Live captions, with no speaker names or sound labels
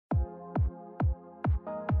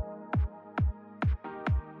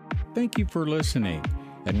Thank you for listening,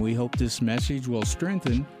 and we hope this message will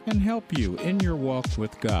strengthen and help you in your walk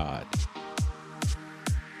with God.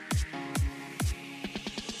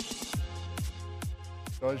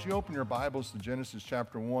 So as you open your Bibles to Genesis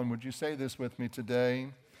chapter 1, would you say this with me today?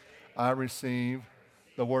 I receive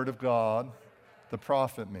the Word of God to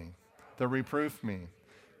profit me, to reproof me,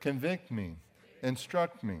 convict me,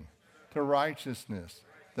 instruct me to righteousness,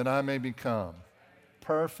 that I may become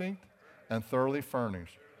perfect and thoroughly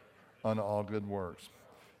furnished unto all good works.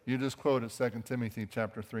 You just quoted 2 Timothy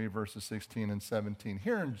chapter 3, verses 16 and 17.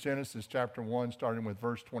 Here in Genesis chapter 1, starting with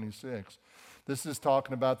verse 26, this is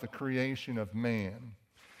talking about the creation of man.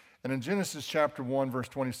 And in Genesis chapter 1, verse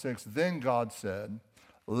 26, then God said,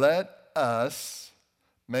 let us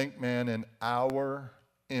make man in our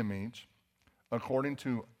image, according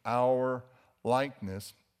to our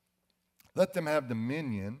likeness. Let them have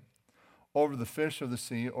dominion over the fish of the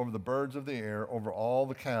sea, over the birds of the air, over all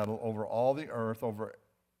the cattle, over all the earth,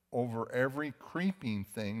 over every creeping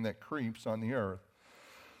thing that creeps on the earth.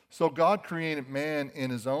 So God created man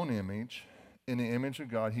in his own image. In the image of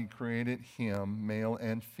God, he created him, male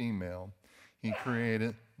and female. He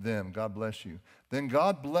created them. God bless you. Then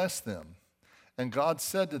God blessed them, and God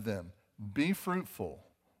said to them, be fruitful,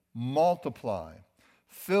 multiply,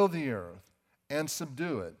 fill the earth, and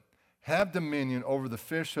subdue it. Have dominion over the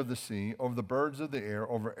fish of the sea, over the birds of the air,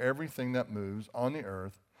 over everything that moves on the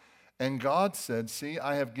earth. And God said, see,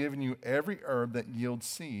 I have given you every herb that yields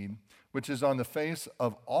seed, which is on the face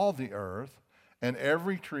of all the earth, and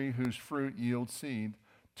every tree whose fruit yields seed.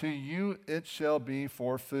 To you it shall be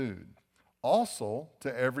for food. Also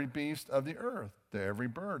to every beast of the earth, to every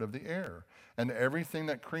bird of the air, and to everything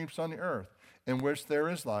that creeps on the earth, in which there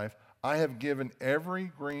is life, I have given every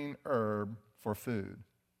green herb for food.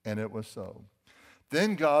 And it was so.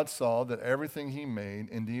 Then God saw that everything he made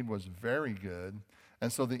indeed was very good,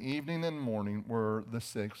 and so the evening and morning were the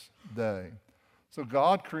sixth day. So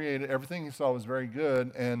God created everything he saw was very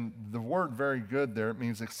good, and the word very good there, it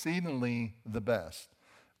means exceedingly the best.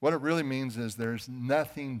 What it really means is there's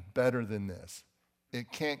nothing better than this.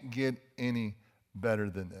 It can't get any better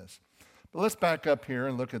than this. But let's back up here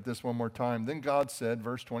and look at this one more time. Then God said,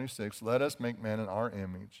 verse 26, let us make man in our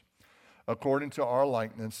image, according to our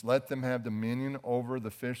likeness. Let them have dominion over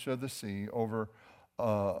the fish of the sea, over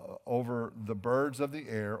the birds of the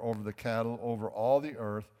air, over the cattle, over all the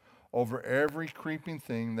earth, over every creeping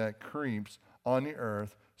thing that creeps on the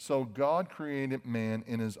earth. So God created man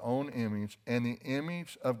in his own image, and the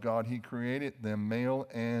image of God he created them, male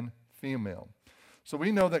and female. So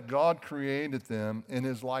we know that God created them in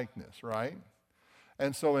his likeness, right?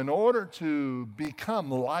 And so in order to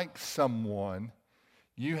become like someone,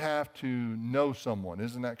 you have to know someone.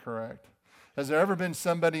 Isn't that correct? Has there ever been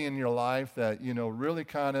somebody in your life that, really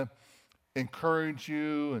kind of encouraged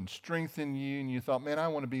you and strengthened you, and you thought, man, I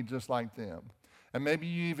want to be just like them? And maybe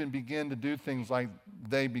you even begin to do things like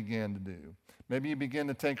they began to do. Maybe you begin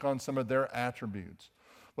to take on some of their attributes.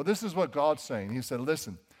 Well, this is what God's saying. He said,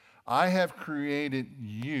 listen, I have created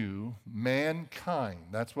you, mankind.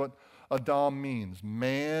 That's what Adam means,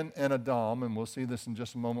 man and Adam, and we'll see this in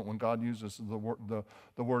just a moment when God uses the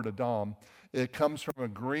word Adam. It comes from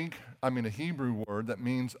a Hebrew word that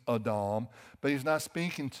means Adam, but he's not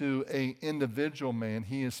speaking to an individual man.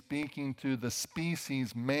 He is speaking to the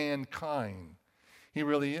species mankind. He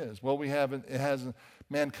really is. Well,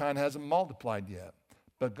 mankind hasn't multiplied yet,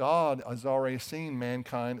 but God has already seen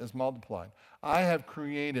mankind as multiplied. I have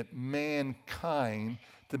created mankind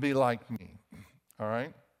to be like me, all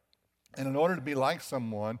right? And in order to be like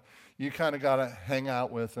someone, you kind of got to hang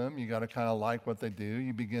out with them. You got to kind of like what they do.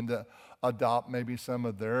 You begin to adopt maybe some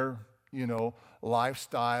of their,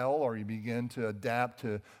 lifestyle, or you begin to adapt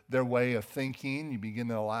to their way of thinking. You begin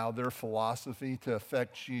to allow their philosophy to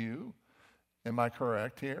affect you. Am I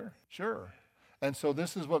correct here? Sure. And so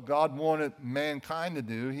this is what God wanted mankind to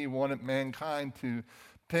do. He wanted mankind to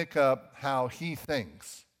pick up how he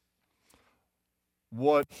thinks,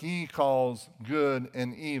 what he calls good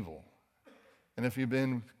and evil. And if you've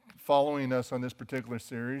been following us on this particular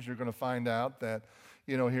series, you're going to find out that,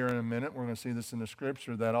 here in a minute, we're going to see this in the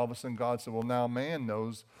scripture, that all of a sudden God said, well, now man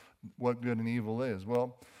knows what good and evil is.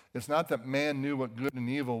 Well, it's not that man knew what good and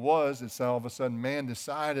evil was. It's all of a sudden man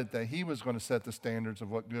decided that he was going to set the standards of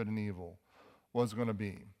what good and evil was going to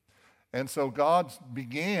be. And so God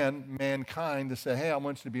began mankind to say, hey, I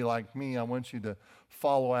want you to be like me. I want you to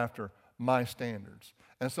follow after my standards.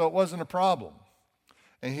 And so it wasn't a problem.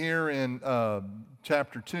 And here in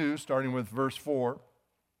chapter 2, starting with verse 4,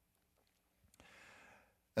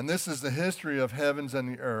 And this is the history of heavens and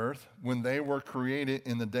the earth when they were created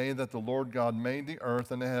in the day that the Lord God made the earth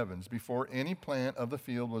and the heavens, before any plant of the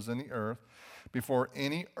field was in the earth, before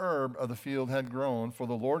any herb of the field had grown, for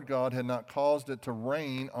the Lord God had not caused it to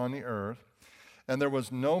rain on the earth, and there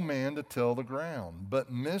was no man to till the ground. But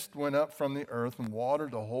mist went up from the earth and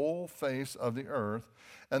watered the whole face of the earth,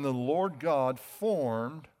 and the Lord God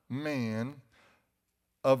formed man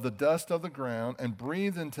of the dust of the ground and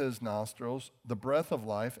breathed into his nostrils the breath of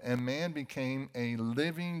life, and man became a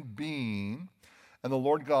living being. And the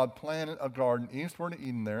Lord God planted a garden eastward of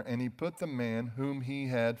Eden there, and he put the man whom he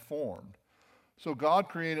had formed. So God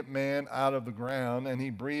created man out of the ground, and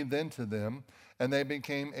he breathed into them, and they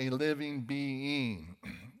became a living being.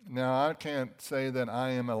 Now, I can't say that I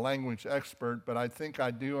am a language expert, but I think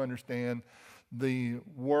I do understand the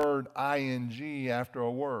word ing after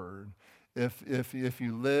a word. If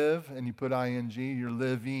you live and you put ing, you're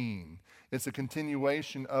living. It's a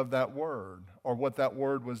continuation of that word, or what that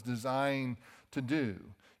word was designed to do.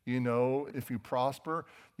 You know, if you prosper,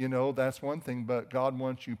 you know, that's one thing, but God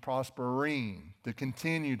wants you prospering, to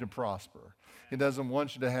continue to prosper. He doesn't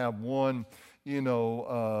want you to have one,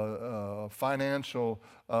 financial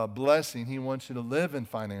blessing. He wants you to live in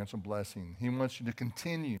financial blessing. He wants you to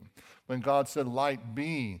continue. When God said, light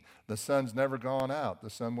be, the sun's never gone out. The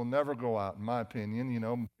sun will never go out, in my opinion. You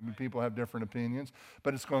know, people have different opinions,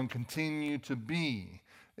 but it's going to continue to be.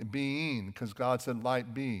 Being, because God said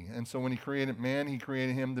light be. And so when he created man, he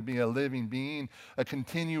created him to be a living being, a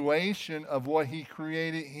continuation of what he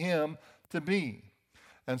created him to be.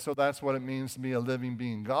 And so that's what it means to be a living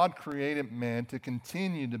being. God created man to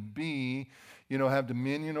continue to be, have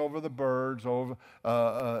dominion over the birds, to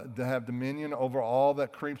have dominion over all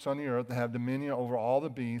that creeps on the earth, to have dominion over all the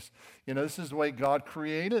beasts. This is the way God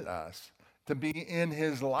created us, to be in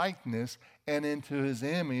his likeness and into his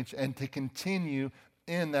image, and to continue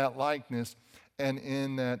in that likeness and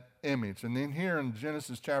in that image. And then here in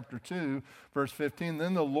Genesis chapter 2, verse 15,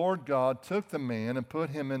 then the Lord God took the man and put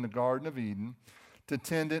him in the Garden of Eden to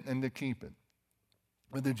tend it and to keep it.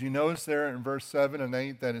 But did you notice there in verse 7 and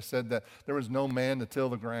 8 that it said that there was no man to till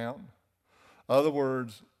the ground? In other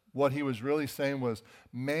words, what he was really saying was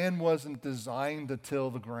man wasn't designed to till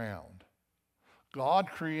the ground. God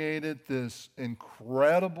created this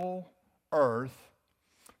incredible earth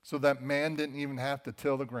so that man didn't even have to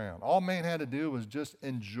till the ground. All man had to do was just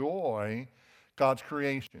enjoy God's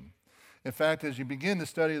creation. In fact, as you begin to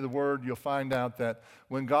study the Word, you'll find out that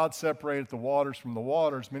when God separated the waters from the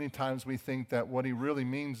waters, many times we think that what he really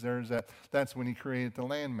means there is that that's when he created the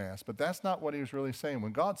landmass. But that's not what he was really saying.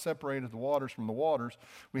 When God separated the waters from the waters,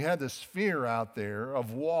 we had this sphere out there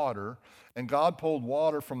of water, and God pulled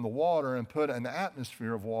water from the water and put an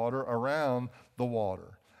atmosphere of water around the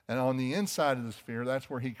water. And on the inside of the sphere, that's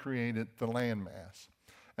where he created the landmass.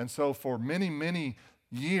 And so for many, many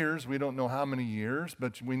years, we don't know how many years,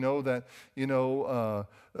 but we know that,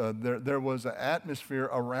 there was an atmosphere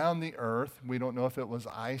around the earth. We don't know if it was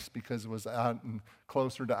ice because it was out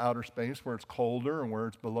closer to outer space where it's colder and where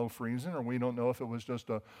it's below freezing, or we don't know if it was just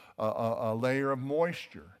a layer of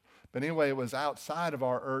moisture. But anyway, it was outside of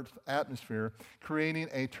our Earth's atmosphere, creating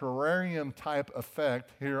a terrarium-type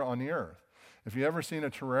effect here on the earth. If you've ever seen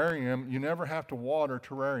a terrarium, you never have to water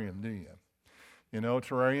terrarium, do you?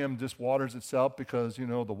 Terrarium just waters itself because, the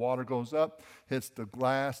water goes up, hits the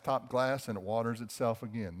top glass, and it waters itself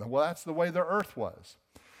again. Well, that's the way the earth was.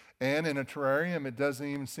 And in a terrarium, it doesn't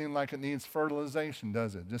even seem like it needs fertilization,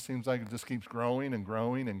 does it? It just seems like it just keeps growing and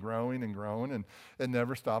growing and growing and growing, and it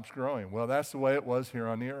never stops growing. Well, that's the way it was here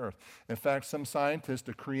on the earth. In fact, some scientists,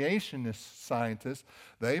 the creationist scientists,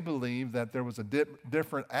 they believe that there was a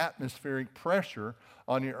different atmospheric pressure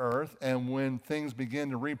on the earth, and when things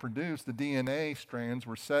begin to reproduce, the DNA strands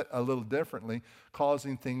were set a little differently,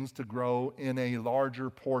 causing things to grow in a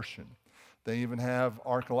larger portion. They even have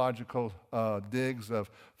archaeological digs of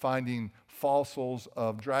finding fossils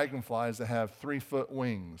of dragonflies that have 3-foot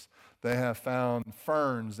wings. They have found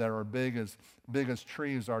ferns that are big as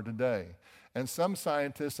trees are today. And some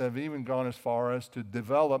scientists have even gone as far as to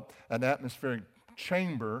develop an atmospheric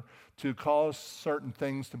chamber to cause certain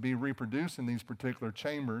things to be reproduced in these particular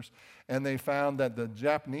chambers. And they found that the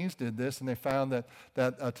Japanese did this, and they found that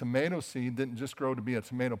a tomato seed didn't just grow to be a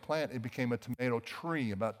tomato plant, it became a tomato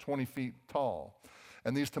tree about 20 feet tall.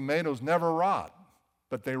 And these tomatoes never rot,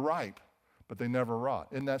 but they ripe, but they never rot.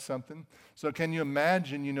 Isn't that something? So can you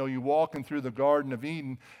imagine, you're walking through the Garden of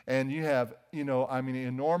Eden, and you have, an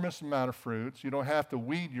enormous amount of fruits. You don't have to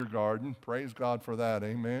weed your garden. Praise God for that,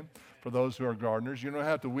 amen. For those who are gardeners, you don't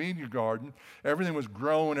have to weed your garden. Everything was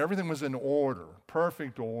growing. Everything was in order,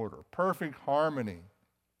 perfect harmony.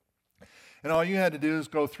 And all you had to do is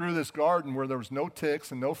go through this garden where there was no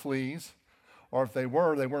ticks and no fleas. Or if they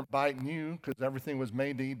weren't biting you because everything was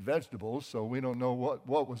made to eat vegetables, so we don't know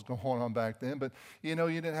what was going on back then. But, you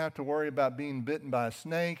didn't have to worry about being bitten by a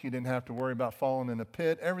snake. You didn't have to worry about falling in a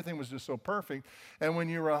pit. Everything was just so perfect. And when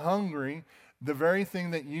you were hungry, the very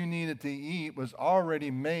thing that you needed to eat was already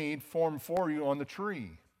formed for you on the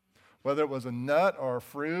tree. Whether it was a nut or a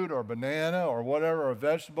fruit or a banana or whatever, or a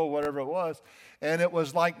vegetable, whatever it was. And it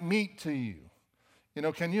was like meat to you.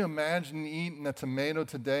 Can you imagine eating a tomato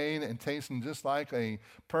today and tasting just like a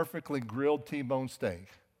perfectly grilled T-bone steak?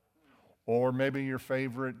 Or maybe your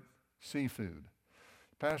favorite seafood.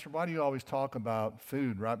 Pastor, why do you always talk about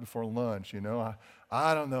food right before lunch?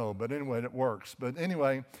 I don't know, but anyway, it works. But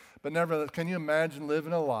nevertheless, can you imagine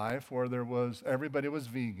living a life where everybody was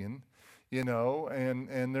vegan,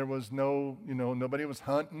 and there was nobody was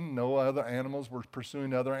hunting, no other animals were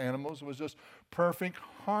pursuing other animals. It was just perfect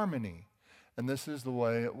harmony. And this is the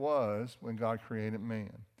way it was when God created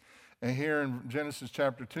man. And here in Genesis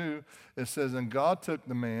chapter 2, it says, and God took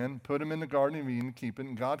the man, put him in the Garden of Eden to keep it,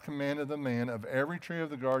 and God commanded the man, of every tree of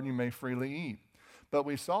the garden you may freely eat. But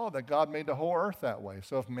we saw that God made the whole earth that way.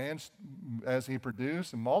 So if man, as he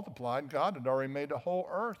produced and multiplied, God had already made the whole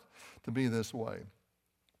earth to be this way.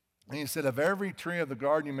 And he said, of every tree of the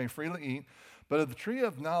garden you may freely eat, but of the tree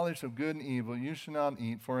of knowledge of good and evil you shall not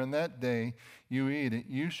eat, for in that day you eat it,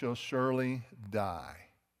 you shall surely die.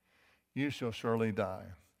 You shall surely die.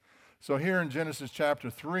 So here in Genesis chapter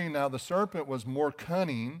 3, now the serpent was more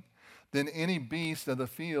cunning than any beast of the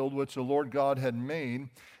field which the Lord God had made.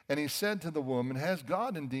 And he said to the woman, has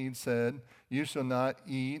God indeed said, you shall not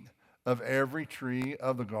eat of every tree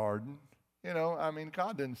of the garden?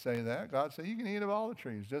 God didn't say that. God said, you can eat of all the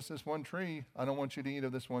trees, just this one tree. I don't want you to eat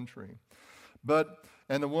of this one tree.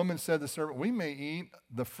 And the woman said to the serpent, we may eat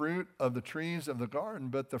the fruit of the trees of the garden,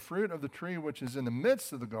 but the fruit of the tree which is in the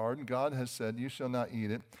midst of the garden, God has said, you shall not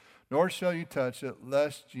eat it, nor shall you touch it,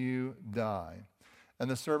 lest you die. And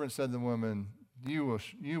the serpent said to the woman, you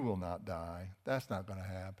will not die. That's not going to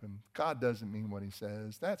happen. God doesn't mean what he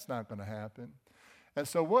says. That's not going to happen. And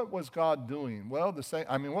so what was God doing? Well,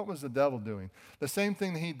 what was the devil doing? The same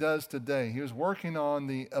thing that he does today. He was working on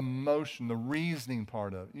the emotion, the reasoning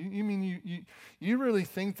part of it. You really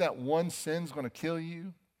think that one sin's going to kill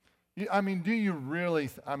you? Do you really?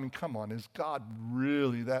 Come on. Is God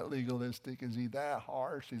really that legalistic? Is he that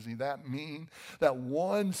harsh? Is he that mean? That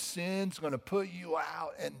one sin's going to put you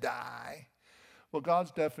out and die? Well,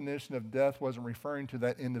 God's definition of death wasn't referring to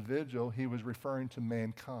that individual. He was referring to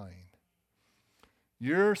mankind.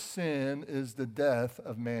 Your sin is the death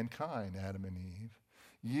of mankind, Adam and Eve.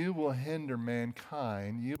 You will hinder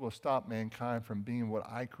mankind. You will stop mankind from being what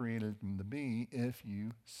I created them to be if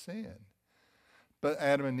you sin. But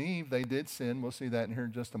Adam and Eve, they did sin. We'll see that in here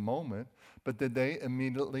in just a moment. But did they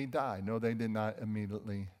immediately die? No, they did not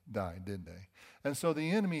immediately die, did they? And so the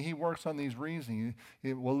enemy, he works on these reasons.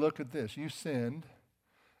 Well, look at this. You sinned,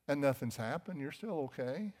 and nothing's happened. You're still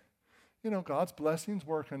okay. God's blessings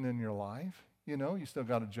working in your life. You still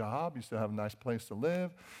got a job. You still have a nice place to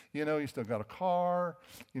live. You still got a car.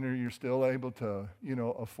 You're still able to,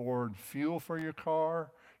 afford fuel for your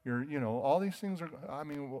car. All these things are,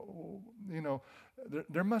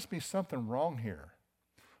 there must be something wrong here.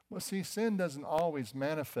 Well, see, sin doesn't always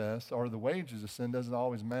manifest, or the wages of sin doesn't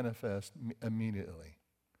always manifest immediately.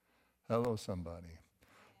 Hello, somebody.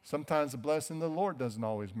 Sometimes the blessing of the Lord doesn't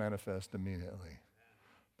always manifest immediately.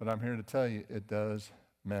 But I'm here to tell you, it does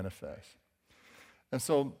manifest. And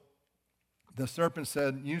so the serpent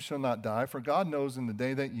said, you shall not die, for God knows in the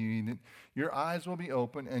day that you eat it, your eyes will be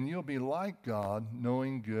open, and you'll be like God,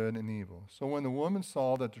 knowing good and evil. So when the woman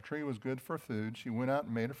saw that the tree was good for food, she went out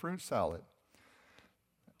and made a fruit salad.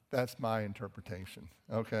 That's my interpretation,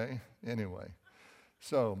 okay? Anyway,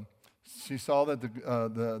 so she saw that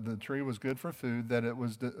the tree was good for food, that it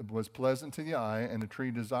was pleasant to the eye, and a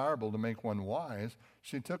tree desirable to make one wise.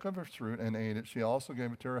 She took of its fruit and ate it. She also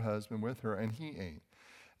gave it to her husband with her, and he ate.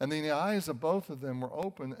 And then the eyes of both of them were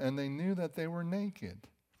open, and they knew that they were naked.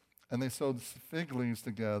 And they sewed fig leaves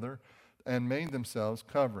together and made themselves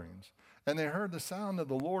coverings. And they heard the sound of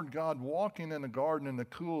the Lord God walking in the garden in the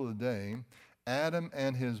cool of the day. Adam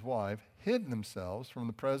and his wife hid themselves from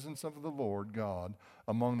the presence of the Lord God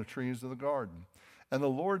among the trees of the garden. And the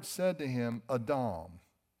Lord said to him, Adam.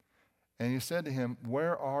 And he said to him,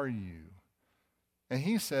 where are you? And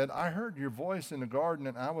he said, I heard your voice in the garden,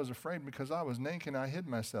 and I was afraid because I was naked, and I hid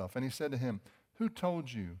myself. And he said to him, who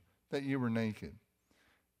told you that you were naked?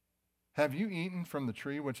 Have you eaten from the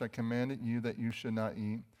tree which I commanded you that you should not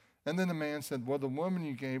eat? And then the man said, well, the woman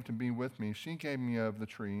you gave to be with me, she gave me of the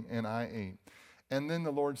tree, and I ate. And then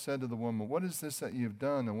the Lord said to the woman, what is this that you've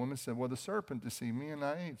done? The woman said, well, the serpent deceived me and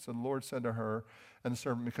I ate. So the Lord said to her and the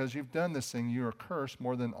serpent, because you've done this thing, you are cursed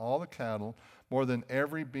more than all the cattle, more than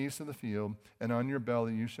every beast of the field, and on your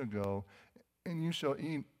belly you shall go, and you shall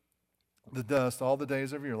eat the dust all the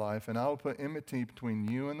days of your life, and I will put enmity between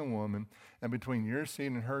you and the woman, and between your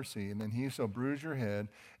seed and her seed, and he shall bruise your head,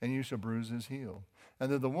 and you shall bruise his heel. And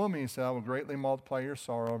to the woman he said, I will greatly multiply your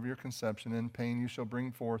sorrow of your conception, and in pain you shall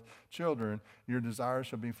bring forth children. Your desire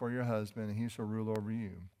shall be for your husband, and he shall rule over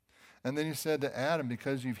you. And then he said to Adam,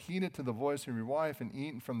 because you've heeded to the voice of your wife, and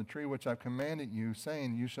eaten from the tree which I've commanded you,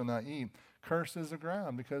 saying, you shall not eat, cursed is the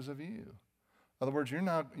ground because of you. In other words, you're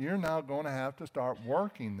now going to have to start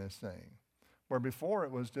working this thing, where before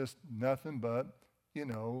it was just nothing but,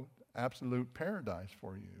 absolute paradise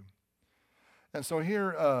for you. And so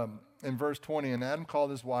here in verse 20, and Adam called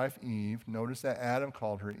his wife Eve. Notice that Adam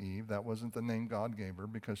called her Eve. That wasn't the name God gave her,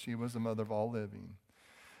 because she was the mother of all living.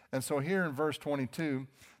 And so here in verse 22,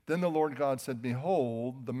 then the Lord God said,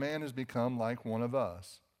 behold, the man has become like one of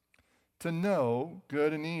us, to know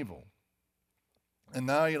good and evil. And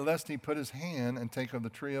now lest he put his hand and take of the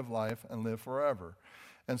tree of life and live forever.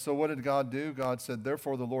 And so what did God do? God said,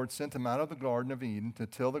 therefore the Lord sent him out of the Garden of Eden to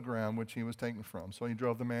till the ground which he was taken from. So he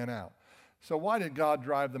drove the man out. So why did God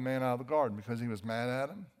drive the man out of the garden? Because he was mad at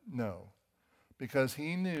him? No. Because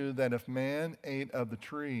he knew that if man ate of the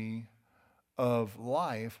tree of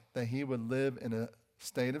life, that he would live in a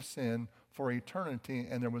state of sin for eternity,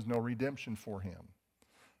 and there was no redemption for him.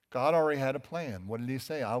 God already had a plan. What did he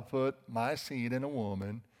say? I'll put my seed in a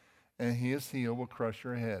woman, and his heel will crush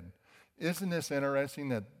her head. Isn't this interesting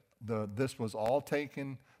that this was all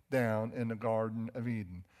taken down in the Garden of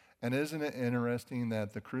Eden? And isn't it interesting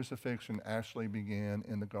that the crucifixion actually began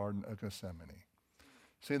in the Garden of Gethsemane?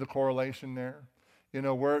 See the correlation there?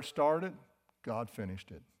 Where it started, God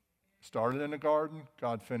finished it. Started in the garden,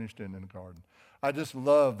 God finished it in the garden. I just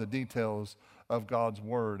love the details of God's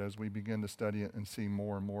word as we begin to study it and see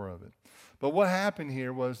more and more of it. But what happened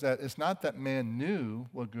here was that it's not that man knew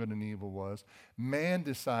what good and evil was. Man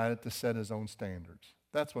decided to set his own standards.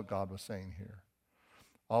 That's what God was saying here.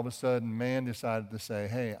 All of a sudden, man decided to say,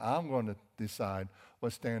 hey, I'm going to decide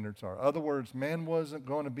what standards are. In other words, man wasn't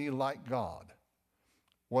going to be like God.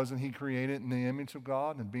 Wasn't he created in the image of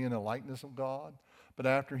God and be in the likeness of God? But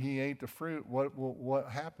after he ate the fruit, what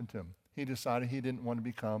happened to him? He decided he didn't want to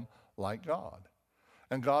become like God.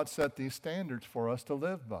 And God set these standards for us to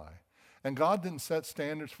live by. And God didn't set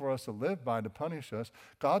standards for us to live by to punish us.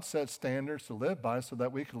 God set standards to live by so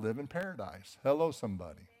that we could live in paradise. Hello,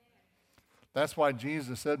 somebody. That's why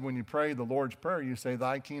Jesus said when you pray the Lord's Prayer, you say,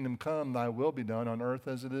 thy kingdom come, thy will be done on earth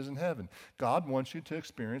as it is in heaven. God wants you to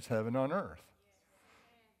experience heaven on earth.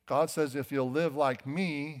 God says if you'll live like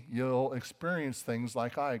me, you'll experience things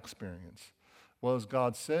like I experience. Well, is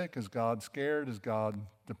God sick? Is God scared? Is God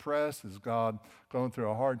depressed? Is God going through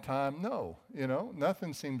a hard time? No.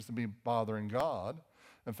 Nothing seems to be bothering God.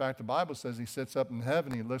 In fact, the Bible says he sits up in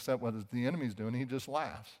heaven, he looks at what the enemy's doing, he just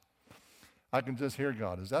laughs. I can just hear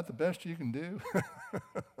God. Is that the best you can do?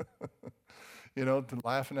 To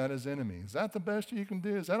laughing at his enemies. Is that the best you can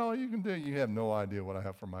do? Is that all you can do? You have no idea what I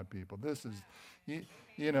have for my people. This is,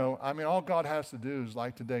 all God has to do is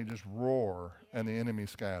like today, just roar and the enemy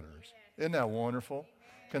scatters. Isn't that wonderful?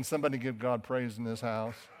 Can somebody give God praise in this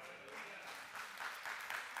house?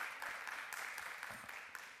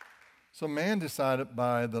 So man decided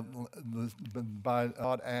by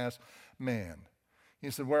God asked man.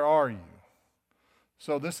 He said, where are you?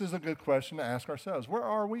 So this is a good question to ask ourselves. Where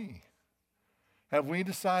are we? Have we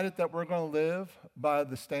decided that we're going to live by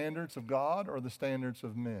the standards of God or the standards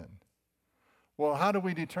of men? Well, how do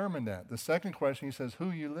we determine that? The second question, he says, who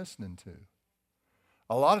are you listening to?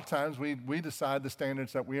 A lot of times we decide the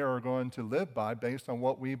standards that we are going to live by based on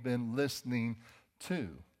what we've been listening to.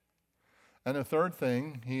 And the third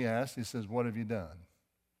thing he asks, he says, what have you done?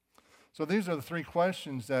 So these are the three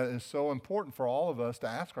questions that is so important for all of us to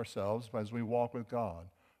ask ourselves as we walk with God.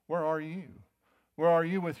 Where are you? Where are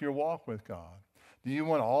you with your walk with God? Do you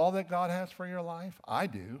want all that God has for your life? I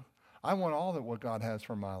do. I want all that what God has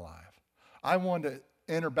for my life. I want to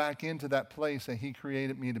enter back into that place that he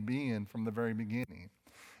created me to be in from the very beginning.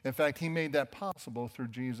 In fact, he made that possible through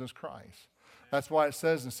Jesus Christ. That's why it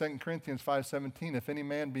says in 2 Corinthians 5:17, if any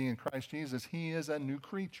man be in Christ Jesus, he is a new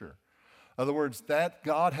creature. In other words, that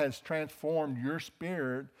God has transformed your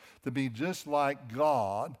spirit to be just like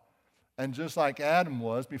God and just like Adam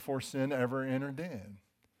was before sin ever entered in.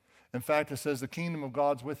 In fact, it says the kingdom of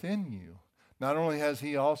God's within you. Not only has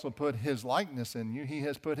he also put his likeness in you, he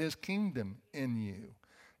has put his kingdom in you.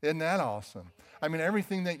 Isn't that awesome? I mean,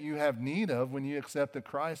 everything that you have need of when you accepted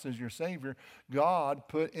Christ as your Savior, God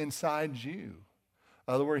put inside you.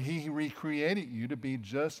 In other words, He recreated you to be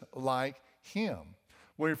just like Him.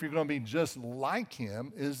 Well, if you're going to be just like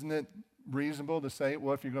Him, isn't it reasonable to say,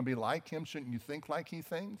 well, if you're going to be like Him, shouldn't you think like He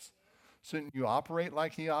thinks? Shouldn't you operate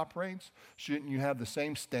like He operates? Shouldn't you have the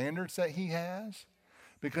same standards that He has?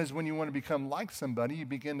 Because when you want to become like somebody, you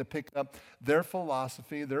begin to pick up their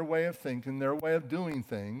philosophy, their way of thinking, their way of doing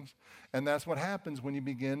things. And that's what happens when you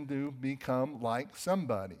begin to become like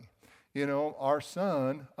somebody. You know, our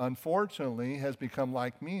son, unfortunately, has become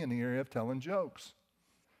like me in the area of telling jokes.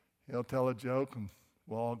 He'll tell a joke, and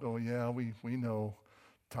we'll all go, yeah, we know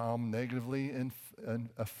Tom negatively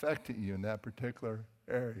affected you in that particular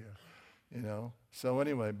area. You know, so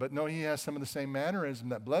anyway, but no, he has some of the same mannerism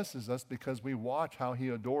that blesses us because we watch how he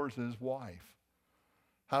adores his wife,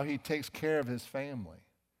 how he takes care of his family.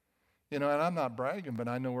 You know, and I'm not bragging, but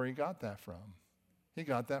I know where he got that from. He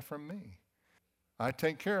got that from me. I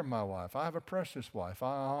take care of my wife. I have a precious wife.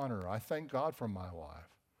 I honor her. I thank God for my wife.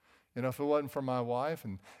 You know, if it wasn't for my wife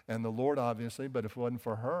and the Lord, obviously, but if it wasn't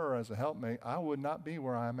for her as a helpmate, I would not be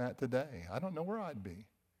where I'm at today. I don't know where I'd be.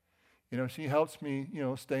 You know, she helps me,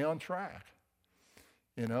 stay on track,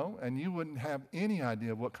 and you wouldn't have any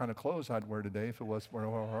idea what kind of clothes I'd wear today if it was for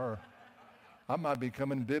her. I might be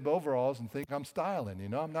coming in bib overalls and think I'm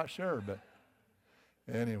styling, I'm not sure, but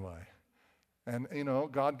anyway. And,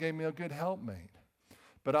 God gave me a good helpmate.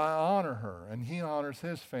 But I honor her, and he honors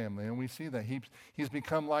his family, and we see that he's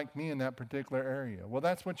become like me in that particular area. Well,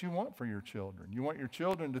 that's what you want for your children. You want your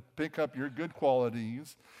children to pick up your good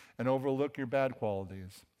qualities and overlook your bad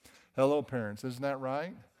qualities. Hello, parents, isn't that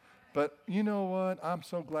right? But you know what? I'm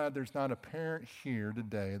so glad there's not a parent here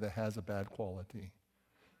today that has a bad quality.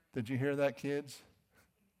 Did you hear that, kids?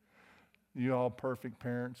 You all perfect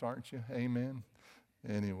parents, aren't you? Amen.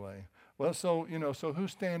 Anyway, well, so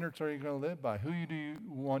whose standards are you going to live by? Who do you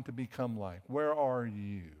want to become like? Where are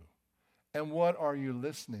you? And what are you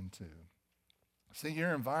listening to? See,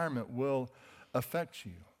 your environment will affect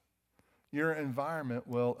you. Your environment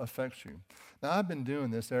will affect you. Now, I've been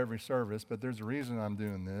doing this every service, but there's a reason I'm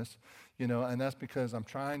doing this, and that's because I'm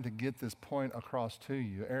trying to get this point across to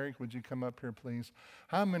you. Eric, would you come up here, please?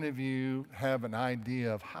 How many of you have an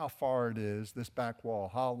idea of how far it is, this back wall,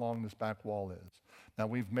 how long this back wall is? Now,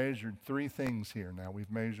 we've measured 3 things here now. We've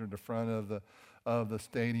measured the front of the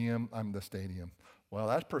stadium. Well,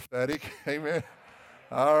 that's prophetic. Amen.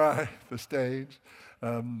 All right, the stage.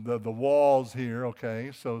 The walls here,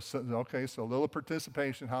 okay. So a little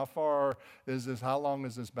participation. How far is this? How long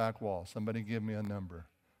is this back wall? Somebody give me a number.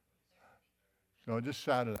 So just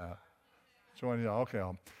shout it out. Okay.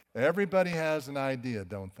 Everybody has an idea,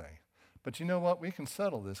 don't they? But you know what? We can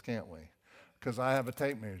settle this, can't we? Because I have a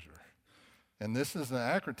tape measure. And this is an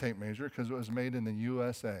accurate tape measure because it was made in the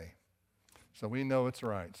USA. So we know it's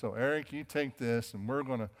right. So Eric, you take this, and we're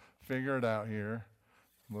going to figure it out here.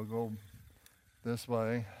 We'll go this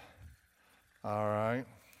way. All right.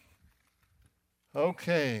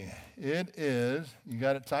 Okay. It is, you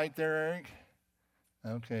got it tight there, Eric?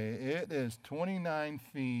 Okay. It is 29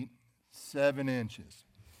 feet, 7 inches.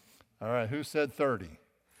 All right. Who said 30?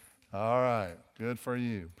 All right. Good for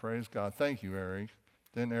you. Praise God. Thank you, Eric.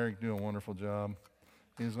 Didn't Eric do a wonderful job?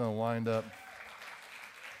 He's going to wind up.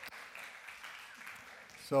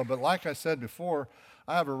 So, but like I said before,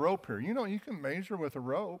 I have a rope here. You can measure with a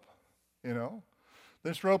rope,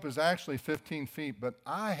 This rope is actually 15 feet, but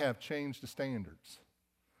I have changed the standards.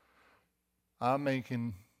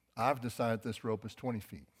 I've decided this rope is 20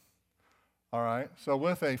 feet. All right? So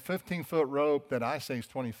with a 15-foot rope that I say is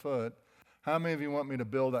 20 foot, how many of you want me to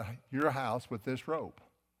build your house with this rope?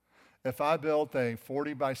 If I built a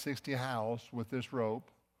 40 by 60 house with this rope,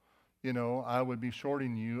 I would be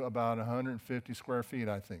shorting you about 150 square feet,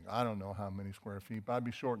 I think. I don't know how many square feet, but I'd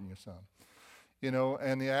be shorting you some.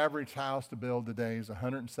 And the average house to build today is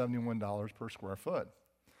 $171 per square foot.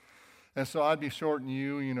 And so I'd be shorting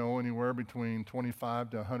you, anywhere between $25,000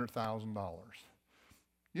 to $100,000.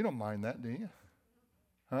 You don't mind that, do you?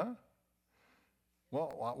 Huh?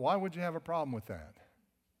 Well, why would you have a problem with that?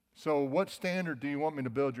 So what standard do you want me to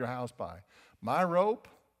build your house by? My rope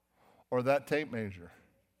or that tape measure?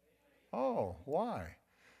 Oh, why?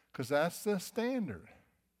 Because that's the standard.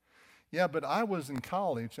 Yeah, but I was in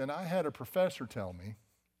college, and I had a professor tell me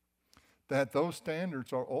that those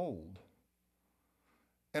standards are old.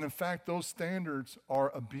 And in fact, those standards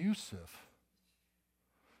are abusive.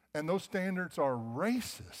 And those standards are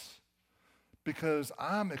racist because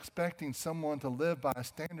I'm expecting someone to live by a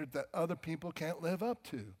standard that other people can't live up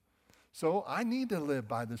to. So I need to live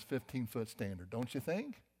by this 15-foot standard, don't you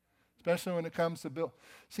think? especially when it comes to bill.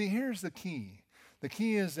 See, here's the key. The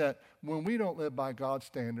key is that when we don't live by God's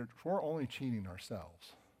standards, we're only cheating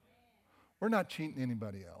ourselves. We're not cheating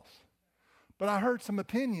anybody else. But I heard some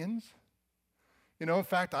opinions. You know, in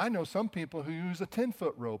fact, I know some people who use a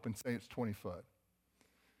 10-foot rope and say it's 20 foot.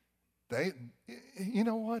 You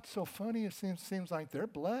know what's so funny? It seems like they're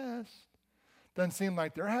blessed. Doesn't seem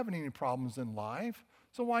like they're having any problems in life.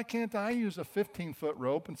 So why can't I use a 15-foot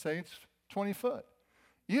rope and say it's 20 foot?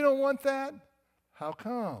 You don't want that? How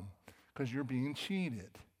come? Because you're being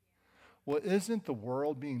cheated. Well, isn't the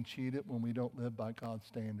world being cheated when we don't live by God's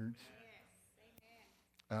standards?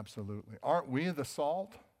 Yes. Absolutely. Aren't we the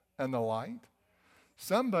salt and the light?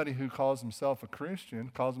 Somebody who calls himself a Christian,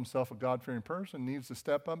 calls himself a God-fearing person, needs to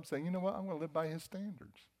step up and say, you know what, I'm going to live by his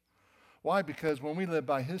standards. Why? Because when we live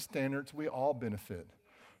by his standards, we all benefit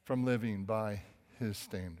from living by his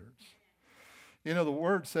standards. You know, the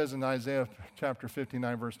word says in Isaiah chapter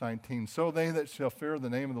 59, verse 19, so they that shall fear the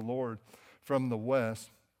name of the Lord from the west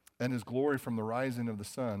and his glory from the rising of the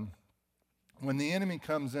sun, when the enemy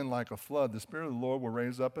comes in like a flood, the Spirit of the Lord will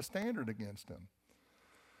raise up a standard against him.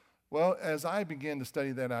 Well, as I began to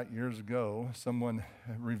study that out years ago, someone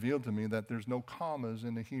revealed to me that there's no commas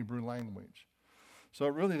in the Hebrew language. So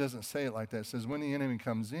it really doesn't say it like that. It says when the enemy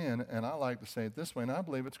comes in, and I like to say it this way, and I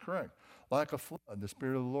believe it's correct. Like a flood, the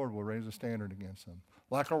Spirit of the Lord will raise a standard against them.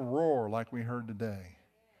 Like a roar, like we heard today.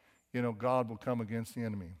 You know, God will come against the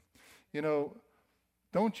enemy. You know,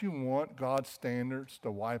 don't you want God's standards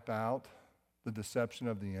to wipe out the deception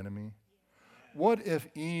of the enemy? What if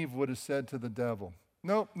Eve would have said to the devil,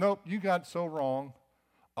 nope, you got it so wrong.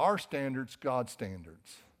 Our standards, God's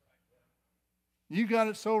standards. You got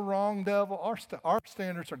it so wrong, devil. Our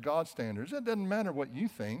standards are God's standards. It doesn't matter what you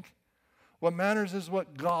think. What matters is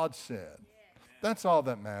what God said. That's all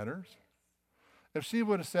that matters. If she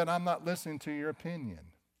would have said, I'm not listening to your opinion.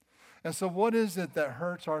 And so what is it that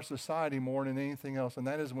hurts our society more than anything else? And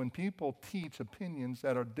that is when people teach opinions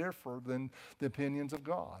that are different than the opinions of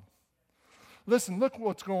God. Listen, look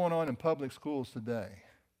what's going on in public schools today.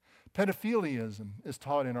 Pedophiliism is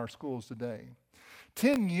taught in our schools today.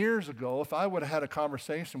 10 years ago, if I would have had a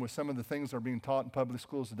conversation with some of the things that are being taught in public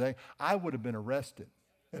schools today, I would have been arrested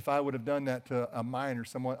if I would have done that to a minor,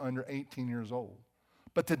 someone under 18 years old.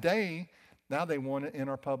 But today, now they want it in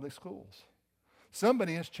our public schools.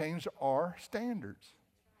 Somebody has changed our standards,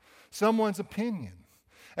 someone's opinion.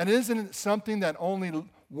 And isn't it something that only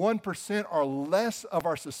 1% or less of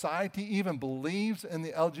our society even believes in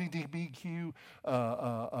the LGBTQ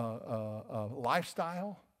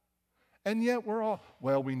lifestyle? And yet we're all,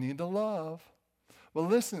 well, we need to love. Well,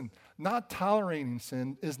 listen, not tolerating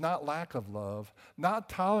sin is not lack of love. Not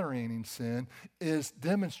tolerating sin is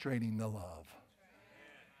demonstrating the love.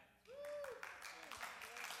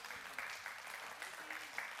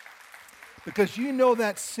 Because you know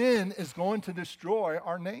that sin is going to destroy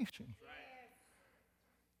our nation.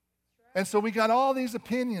 And so we got all these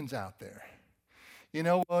opinions out there. You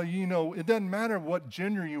know, well, it doesn't matter what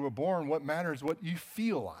gender you were born. What matters is what you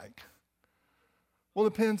feel like. Well,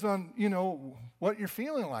 it depends on, what you're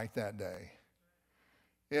feeling like that day.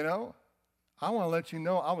 I want to let you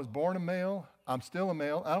know I was born a male. I'm still a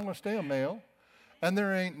male. I'm going to stay a male. And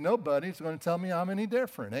there ain't nobody that's going to tell me I'm any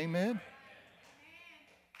different. Amen?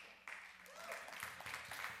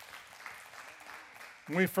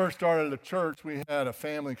 When we first started the church, we had a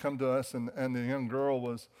family come to us, and the young girl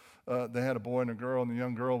was, they had a boy and a girl, and the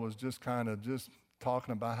young girl was just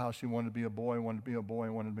talking about how she wanted to be a boy, wanted to be a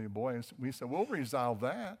boy, wanted to be a boy. And we said, we'll resolve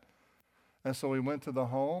that. And so we went to the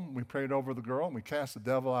home, we prayed over the girl, and we cast the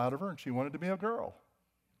devil out of her, and she wanted to be a girl.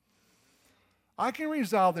 I can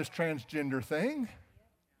resolve this transgender thing.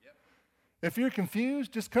 Yep. If you're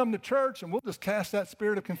confused, just come to church, and we'll just cast that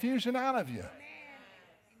spirit of confusion out of you. Amen.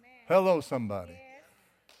 Hello, somebody.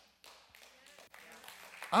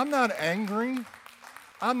 I'm not angry.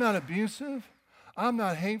 I'm not abusive. I'm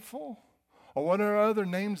not hateful. Or what are other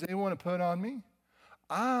names they want to put on me?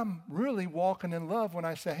 I'm really walking in love when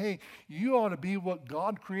I say, hey, you ought to be what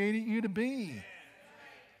God created you to be.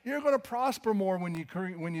 You're going to prosper more when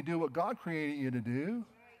you do what God created you to do.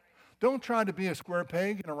 Don't try to be a square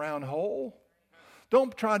peg in a round hole.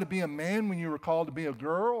 Don't try to be a man when you were called to be a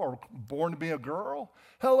girl or born to be a girl.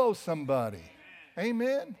 Hello, somebody.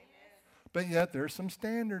 Amen. But yet there's some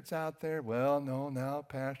standards out there. Well, no,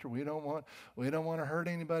 Pastor, we don't want to hurt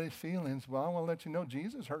anybody's feelings. Well, I want to let you know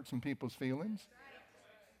Jesus hurt some people's feelings.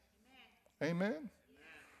 Amen.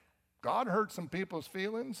 God hurt some people's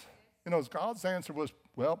feelings. God's answer was,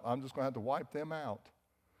 well, I'm just going to have to wipe them out.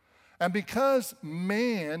 And because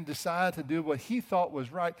man decided to do what he thought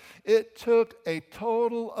was right, it took a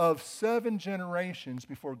total of 7 generations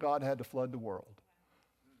before God had to flood the world.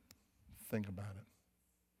 Think about it.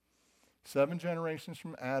 7 generations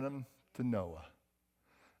from Adam to Noah.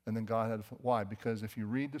 And then God had to, why? Because if you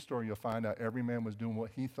read the story, you'll find out every man was doing what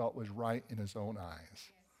he thought was right in his own eyes.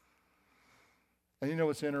 And you know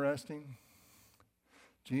what's interesting?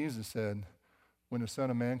 Jesus said, when the Son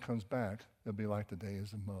of Man comes back, it'll be like the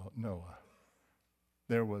days of Noah.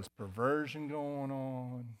 There was perversion going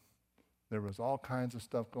on. There was all kinds of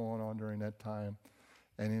stuff going on during that time.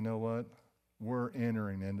 And you know what? We're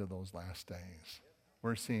entering into those last days.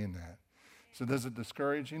 We're seeing that. So does it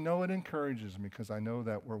discourage you? No, it encourages me because I know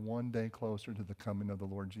that we're one day closer to the coming of the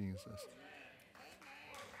Lord Jesus.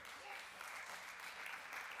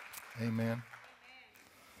 Amen.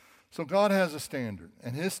 So God has a standard,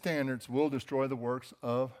 and his standards will destroy the works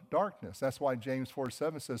of darkness. That's why James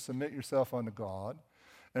 4:7 says, submit yourself unto God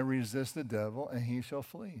and resist the devil, and he shall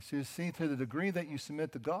flee. So you see, to the degree that you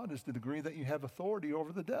submit to God is the degree that you have authority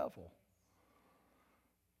over the devil.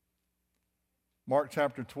 Mark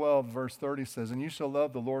chapter 12, verse 30 says, and you shall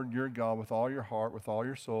love the Lord your God with all your heart, with all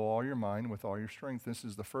your soul, all your mind, and with all your strength. This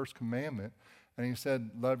is the first commandment. And he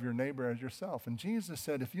said, love your neighbor as yourself. And Jesus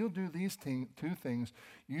said, if you'll do these 2 things,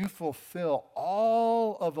 you fulfill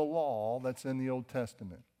all of the law that's in the Old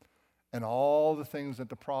Testament and all the things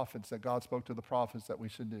that God spoke to the prophets that we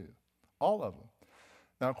should do. All of them.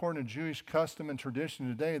 Now, according to Jewish custom and tradition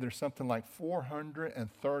today, there's something like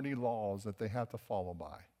 430 laws that they have to follow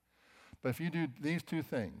by. But if you do these 2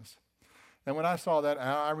 things, and when I saw that,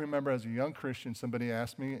 I remember as a young Christian, somebody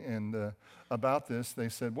asked me about this. They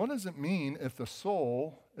said, what does it mean if the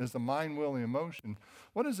soul is the mind, will, and emotion?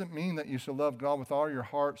 What does it mean that you shall love God with all your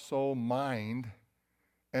heart, soul, mind,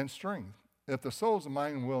 and strength? If the soul is the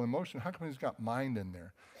mind, will, and emotion, how come he's got mind in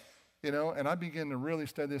there? You know, and I began to really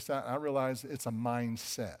study this out, and I realized it's a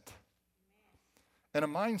mindset. And a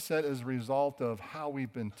mindset is a result of how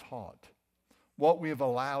we've been taught, what we have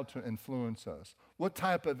allowed to influence us, what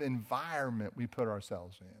type of environment we put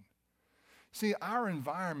ourselves in. See, our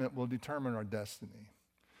environment will determine our destiny.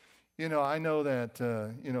 You know, I know that,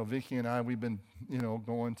 Vicki and I, we've been,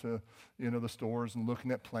 going to, the stores and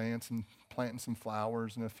looking at plants and planting some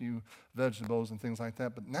flowers and a few vegetables and things like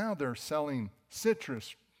that. But now they're selling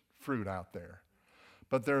citrus fruit out there.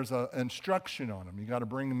 But there's an instruction on them. You got to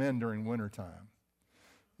bring them in during wintertime.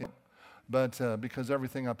 But because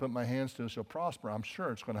everything I put my hands to shall prosper, I'm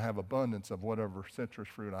sure it's going to have abundance of whatever citrus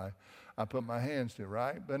fruit I put my hands to,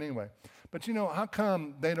 right? But anyway, how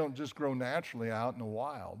come they don't just grow naturally out in the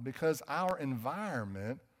wild? Because our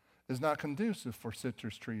environment is not conducive for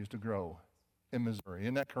citrus trees to grow in Missouri.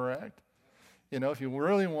 Isn't that correct? If you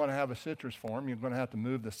really want to have a citrus farm, you're going to have to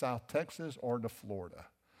move to South Texas or to Florida,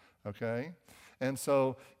 okay? And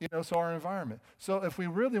so, so our environment. So if we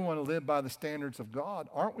really want to live by the standards of God,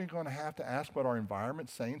 aren't we going to have to ask what our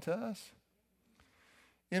environment's saying to us?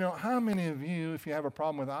 How many of you, if you have a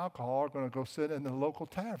problem with alcohol, are going to go sit in the local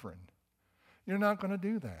tavern? You're not going to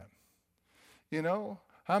do that.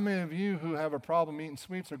 How many of you who have a problem eating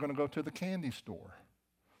sweets are going to go to the candy store?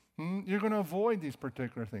 You're going to avoid these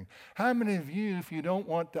particular things. How many of you, if you don't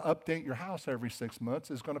want to update your house every 6 months,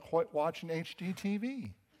 is going to quit watching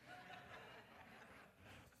HGTV?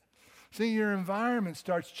 See, your environment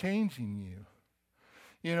starts changing you.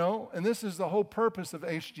 And this is the whole purpose of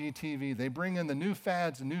HGTV. They bring in the new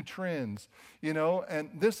fads and new trends, and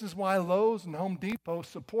this is why Lowe's and Home Depot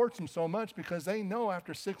supports them so much, because they know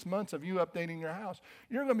after 6 months of you updating your house,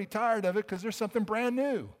 you're going to be tired of it because there's something brand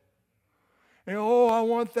new. I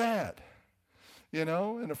want that.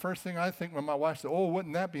 And the first thing I think when my wife said,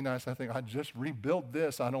 wouldn't that be nice? I think, I just rebuilt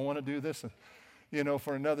this. I don't want to do this,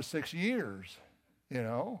 for another 6 years,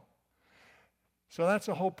 So that's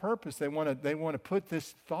the whole purpose. They want to put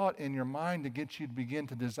this thought in your mind to get you to begin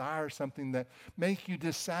to desire something that make you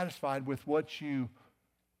dissatisfied with what you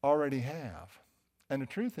already have. And the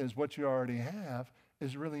truth is, what you already have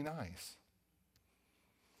is really nice.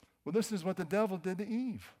 Well, this is what the devil did to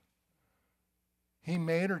Eve. He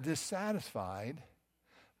made her dissatisfied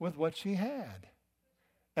with what she had.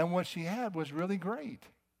 And what she had was really great.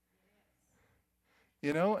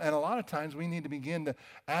 And a lot of times we need to begin to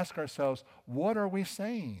ask ourselves, what are we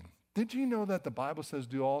saying? Did you know that the Bible says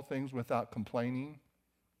do all things without complaining?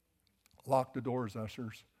 Lock the doors,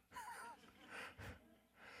 ushers.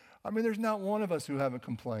 There's not one of us who haven't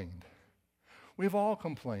complained. We've all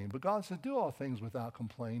complained, but God says do all things without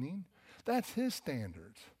complaining. That's his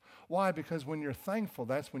standards. Why? Because when you're thankful,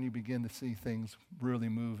 that's when you begin to see things really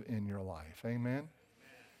move in your life. Amen?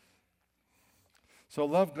 So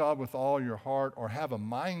love God with all your heart, or have a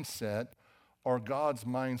mindset or God's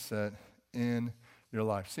mindset in your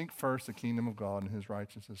life. Seek first the kingdom of God and his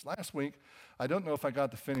righteousness. Last week, I don't know if I got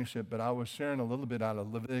to finish it, but I was sharing a little bit out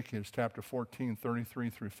of Leviticus chapter 14, 33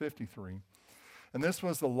 through 53. And this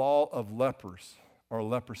was the law of lepers, or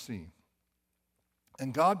leprosy.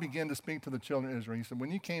 And God began to speak to the children of Israel. He said,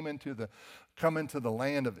 when you come into the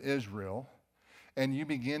land of Israel, and you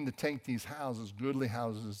begin to take these houses, goodly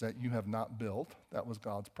houses that you have not built, that was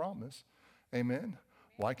God's promise. Amen.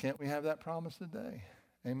 Why can't we have that promise today?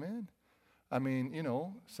 Amen. I mean,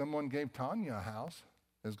 someone gave Tanya a house.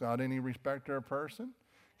 Is God any respecter of person?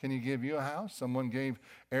 Can he give you a house? Someone gave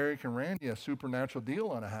Eric and Randy a supernatural deal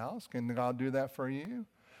on a house. Can God do that for you?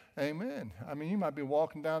 Amen. I mean, you might be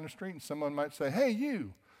walking down the street and someone might say, hey,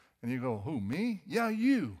 you. And you go, who, me? Yeah,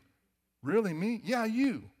 you. Really, me? Yeah,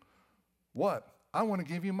 you. What? I want to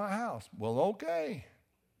give you my house. Well, okay.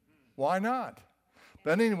 Why not?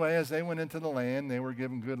 But anyway, as they went into the land, they were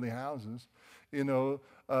given goodly houses. Moses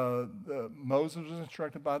was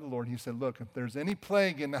instructed by the Lord. He said, look, if there's any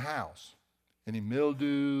plague in the house, any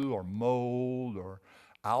mildew or mold or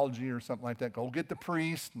algae or something like that, go get the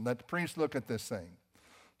priest and let the priest look at this thing.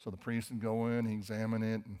 So the priest would go in, he'd examine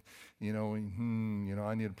it, and,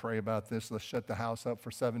 I need to pray about this. Let's shut the house up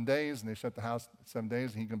for 7 days. And they shut the house 7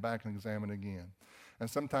 days, and he'd come back and examine it again. And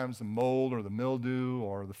sometimes the mold or the mildew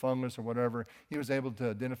or the fungus or whatever, he was able to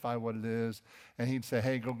identify what it is. And he'd say,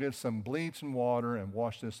 hey, go get some bleach and water and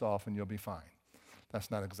wash this off and you'll be fine. That's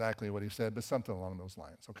not exactly what he said, but something along those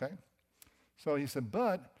lines, okay? So he said,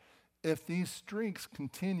 but if these streaks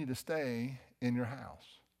continue to stay in your house,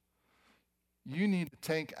 you need to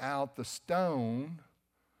take out the stone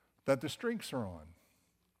that the streaks are on.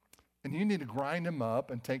 And you need to grind them up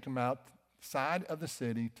and take them outside of the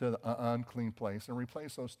city to an unclean place and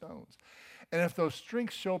replace those stones. And if those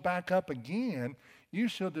streaks show back up again, you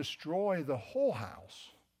shall destroy the whole house.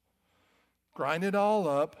 Grind it all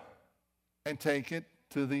up and take it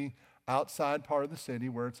to the outside part of the city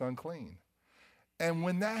where it's unclean. And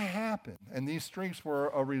when that happened, and these streaks were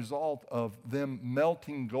a result of them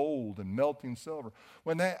melting gold and melting silver,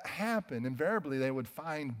 when that happened, invariably they would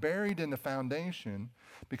find buried in the foundation,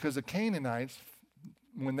 because the Canaanites,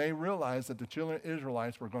 when they realized that the children of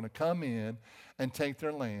Israelites were going to come in and take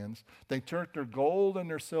their lands, they took their gold and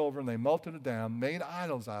their silver and they melted it down, made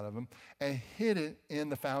idols out of them, and hid it in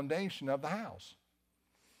the foundation of the house.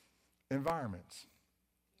 Environments.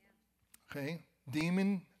 Okay?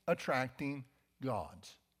 Demon attracting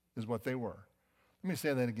gods is what they were. Let me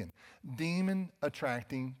say that again. Demon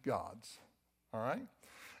attracting gods. All right?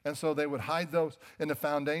 And so they would hide those in the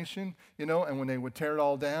foundation, and when they would tear it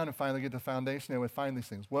all down and finally get to the foundation, they would find these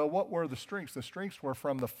things. Well, what were the streaks? The streaks were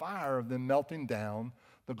from the fire of them melting down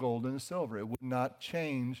the gold and the silver. It would not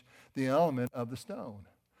change the element of the stone.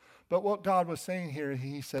 But what God was saying here,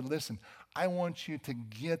 he said, listen, I want you to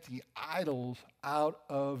get the idols out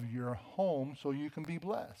of your home so you can be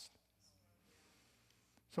blessed.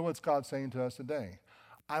 So what's God saying to us today?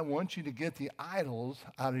 I want you to get the idols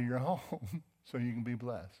out of your home so you can be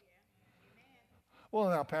blessed. Well,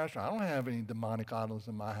 now, Pastor, I don't have any demonic idols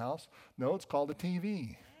in my house. No, it's called a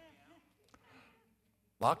TV.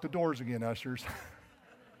 Lock the doors again, ushers.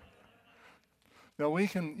 No, we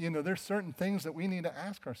can, there's certain things that we need to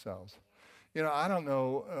ask ourselves. I don't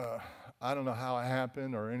know how it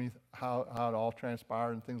happened or how it all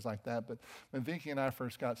transpired and things like that. But when Vicki and I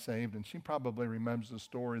first got saved, and she probably remembers the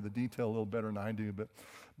story, the detail a little better than I do.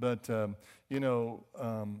 But I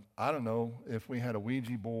don't know if we had a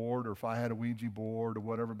Ouija board or if I had a Ouija board or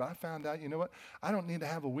whatever. But I found out, I don't need to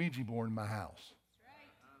have a Ouija board in my house.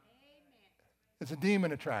 It's a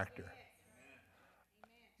demon attractor.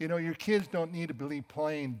 Your kids don't need to be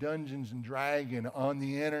playing Dungeons and Dragons on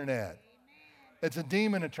the internet. It's a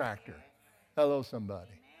demon attractor. Hello, somebody.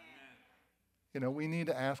 We need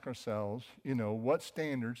to ask ourselves, what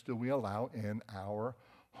standards do we allow in our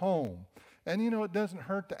home? And, it doesn't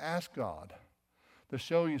hurt to ask God to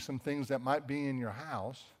show you some things that might be in your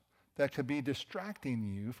house that could be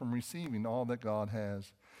distracting you from receiving all that God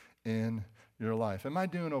has in your life. Am I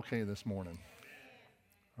doing okay this morning?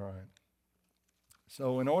 All right.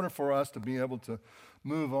 So in order for us to be able to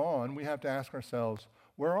move on, we have to ask ourselves,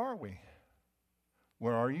 where are we?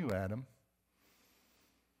 Where are you, Adam?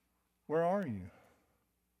 Where are you?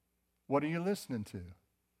 What are you listening to?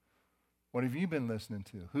 What have you been listening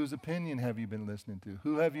to? Whose opinion have you been listening to?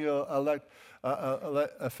 Who have you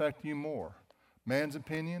affect you more? Man's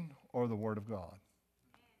opinion or the Word of God?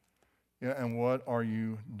 And what are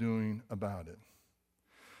you doing about it?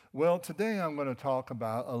 Well, today I'm going to talk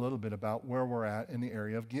a little bit about where we're at in the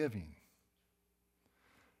area of giving.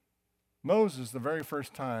 Moses, the very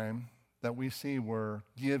first time that we see where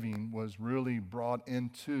giving was really brought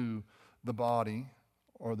into the body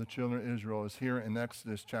or the children of Israel is here in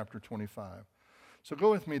Exodus chapter 25. So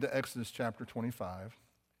go with me to Exodus chapter 25.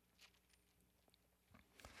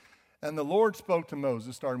 And the Lord spoke to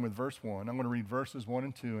Moses, starting with verse 1. I'm going to read verses 1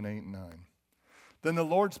 and 2 and 8 and 9. Then the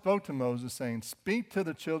Lord spoke to Moses, saying, speak to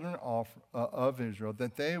the children of Israel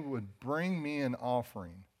that they would bring me an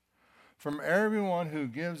offering. From everyone who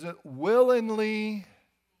gives it willingly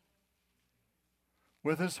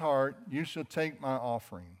with his heart, you shall take my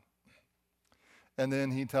offering. And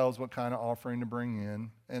then he tells what kind of offering to bring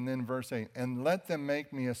in. And then verse 8, and let them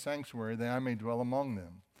make me a sanctuary that I may dwell among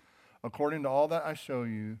them. According to all that I show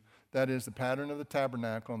you, that is the pattern of the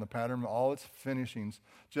tabernacle and the pattern of all its finishings,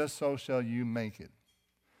 just so shall you make it.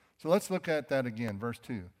 So let's look at that again, verse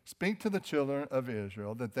 2. Speak to the children of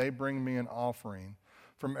Israel that they bring me an offering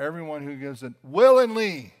from everyone who gives it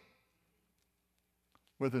willingly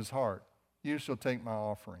with his heart. You shall take my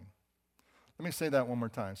offering. Let me say that one more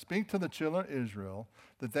time. Speak to the children of Israel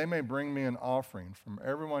that they may bring me an offering from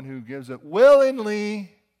everyone who gives it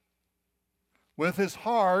willingly with his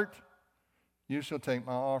heart. You shall take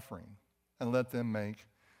my offering, and let them make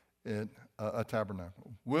it a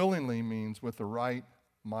tabernacle. Willingly means with the right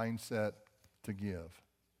mindset to give.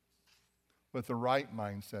 With the right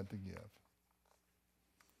mindset to give.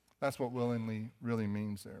 That's what willingly really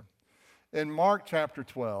means there. In Mark chapter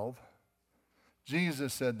 12,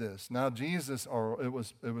 Jesus said this. Now Jesus, or it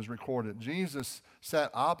was recorded, Jesus sat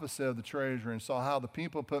opposite of the treasury and saw how the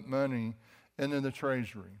people put money into the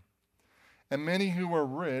treasury. And many who were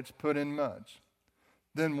rich put in much.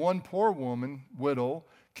 Then one poor woman, widow,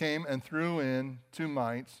 came and threw in 2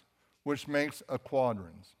 mites, which makes a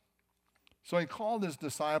quadrans. So he called his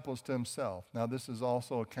disciples to himself. Now this is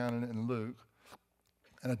also accounted in Luke.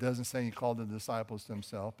 And it doesn't say he called the disciples to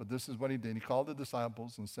himself, but this is what he did. He called the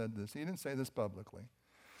disciples and said this. He didn't say this publicly.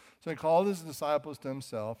 So he called his disciples to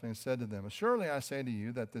himself and he said to them, surely I say to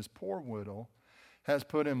you that this poor widow has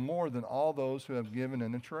put in more than all those who have given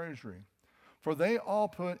in the treasury. For they all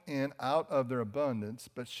put in out of their abundance,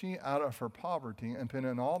 but she out of her poverty and put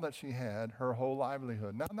in all that she had, her whole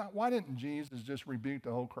livelihood. Now, why didn't Jesus just rebuke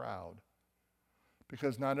the whole crowd?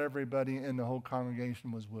 Because not everybody in the whole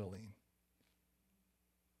congregation was willing.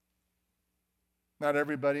 Not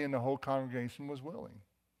everybody in the whole congregation was willing.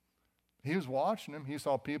 He was watching them. He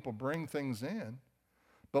saw people bring things in.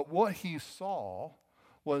 But what he saw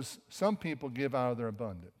was some people give out of their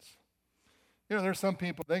abundance. You know, there's some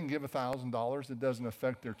people, they can give $1,000. It doesn't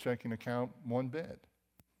affect their checking account one bit.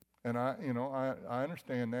 And I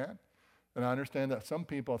understand that. And I understand that some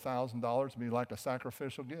people, $1,000 would be like a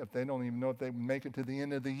sacrificial gift. They don't even know if they would make it to the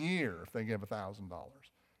end of the year if they give $1,000.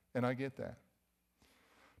 And I get that.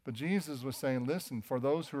 But Jesus was saying, listen, for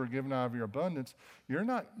those who are giving out of your abundance, you're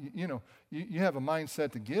not, you have a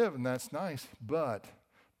mindset to give, and that's nice. But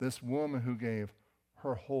this woman who gave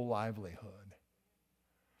her whole livelihood,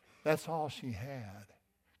 that's all she had.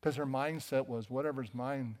 Because her mindset was, whatever's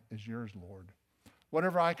mine is yours, Lord.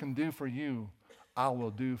 Whatever I can do for you, I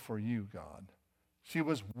will do for you, God. She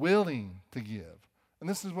was willing to give. And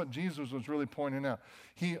this is what Jesus was really pointing out.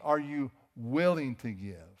 Are you willing to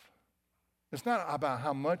give? It's not about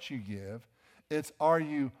how much you give. It's are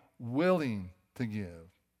you willing to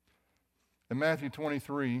give? In Matthew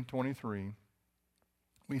 23,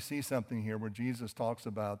 we see something here where Jesus talks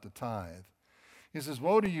about the tithe. He says,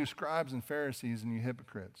 woe to you, scribes and Pharisees and you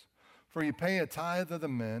hypocrites, for you pay a tithe of the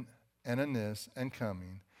mint and anise and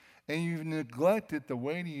cumin, and you've neglected the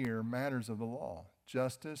weightier matters of the law,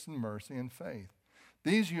 justice and mercy and faith.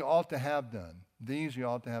 These you ought to have done. These you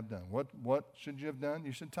ought to have done. What should you have done?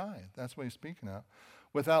 You should tithe. That's what he's speaking of.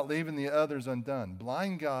 Without leaving the others undone.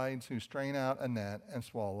 Blind guides who strain out a gnat and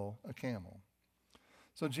swallow a camel.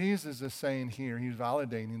 So Jesus is saying here, he's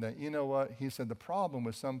validating that, you know what? He said the problem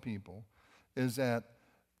with some people is that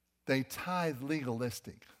they tithe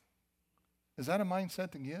legalistic. Is that a mindset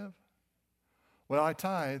to give? Well, I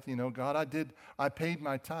tithe, God, I paid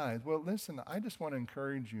my tithe. Well, listen, I just want to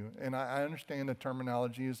encourage you, and I understand the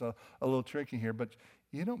terminology is a little tricky here, but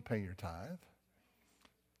you don't pay your tithe.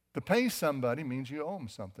 To pay somebody means you owe them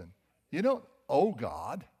something. You don't owe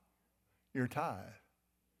God your tithe.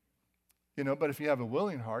 But if you have a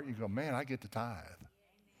willing heart, you go, man, I get to tithe.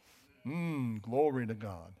 Glory to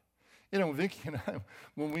God. Vicki and I,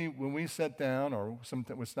 when we sit down, or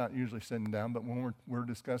it's not usually sitting down, but when we're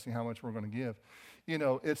discussing how much we're going to give,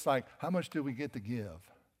 it's like, how much do we get to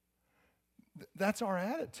give? That's our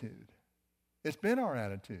attitude. It's been our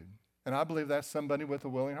attitude. And I believe that's somebody with a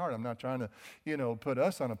willing heart. I'm not trying to, put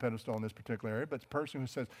us on a pedestal in this particular area, but the person who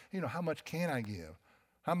says, how much can I give?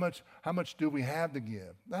 How much do we have to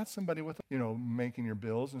give? That's somebody with, making your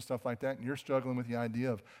bills and stuff like that, and you're struggling with the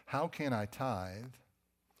idea of how can I tithe,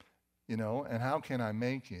 and how can I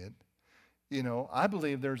make it? I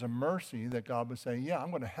believe there's a mercy that God would say, yeah, I'm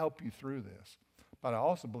going to help you through this. But I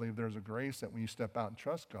also believe there's a grace that when you step out and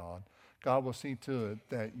trust God, God will see to it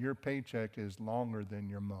that your paycheck is longer than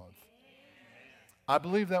your month. I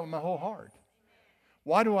believe that with my whole heart.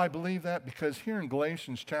 Why do I believe that? Because here in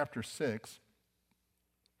Galatians chapter 6,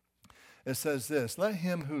 it says this, let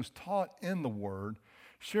him who's taught in the word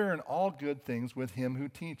share in all good things with him who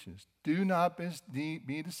teaches. Do not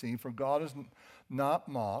be deceived, for God is not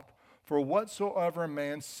mocked. For whatsoever a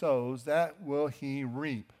man sows, that will he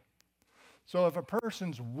reap. So if a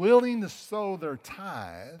person's willing to sow their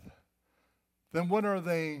tithe, then what are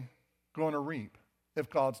they going to reap if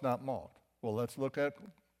God's not mocked? Well, let's look at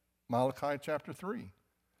Malachi chapter 3.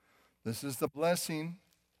 This is the blessing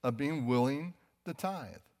of being willing to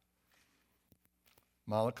tithe.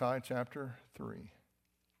 Malachi chapter 3.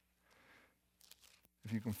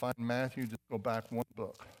 If you can find Matthew, just go back one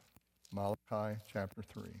book. Malachi chapter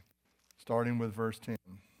 3, starting with verse 10.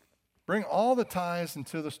 Bring all the tithes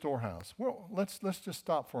into the storehouse. Well, let's just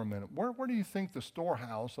stop for a minute. Where do you think the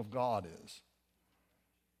storehouse of God is?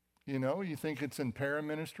 You think it's in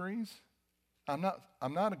paraministries? I'm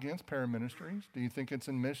not against paraministries. Do you think it's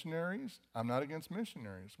in missionaries? I'm not against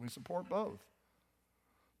missionaries. We support both.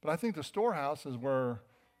 But I think the storehouse is where,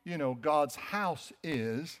 God's house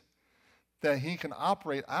is, that he can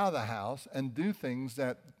operate out of the house and do things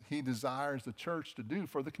that he desires the church to do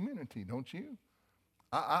for the community, don't you?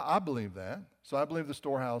 I believe that. So I believe the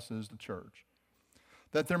storehouse is the church.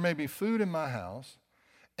 That there may be food in my house,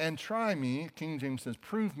 and try me, King James says,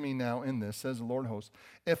 prove me now in this, says the Lord of hosts,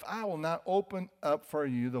 if I will not open up for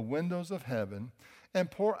you the windows of heaven and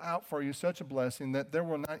pour out for you such a blessing that there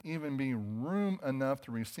will not even be room enough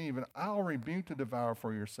to receive it, I'll rebuke the devourer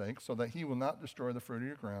for your sake, so that he will not destroy the fruit of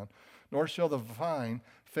your ground, nor shall the vine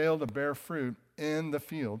fail to bear fruit in the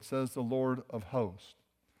field, says the Lord of hosts.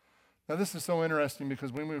 Now this is so interesting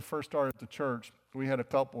because when we first started the church, we had a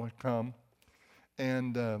couple come,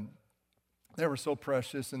 and they were so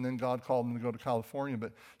precious, and then God called them to go to California.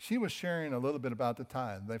 But she was sharing a little bit about the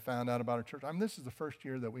tithe. They found out about our church. This is the first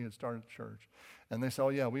year that we had started the church. And they said, oh,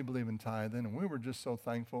 yeah, we believe in tithing. And we were just so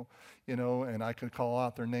thankful, and I could call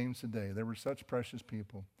out their names today. They were such precious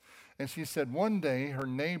people. And she said one day her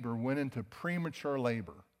neighbor went into premature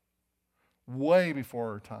labor way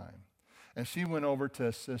before her time. And she went over to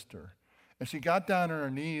assist her. And she got down on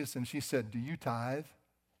her knees, and she said, do you tithe?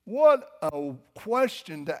 What a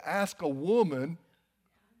question to ask a woman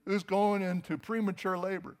who's going into premature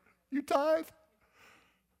labor. You tithe?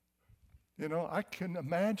 I couldn't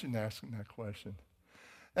imagine asking that question.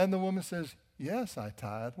 And the woman says, yes, I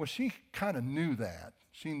tithe. Well, she kind of knew that.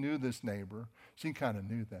 She knew this neighbor. She kind of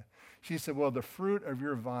knew that. She said, well, the fruit of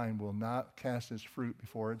your vine will not cast its fruit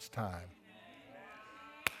before its time.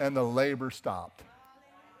 And the labor stopped.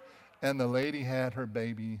 And the lady had her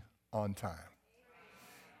baby on time.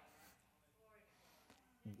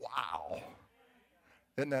 Wow.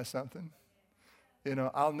 Isn't that something?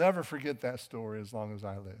 I'll never forget that story as long as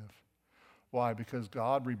I live. Why? Because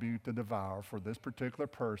God rebuked the devourer for this particular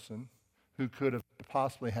person who could have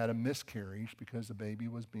possibly had a miscarriage because the baby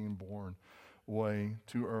was being born way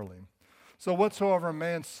too early. So whatsoever a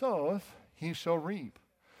man soweth, he shall reap.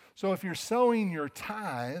 So if you're sowing your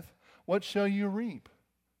tithe, what shall you reap?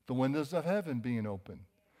 The windows of heaven being open.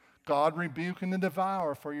 God rebuking the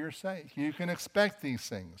devourer for your sake. You can expect these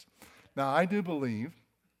things. Now, I do believe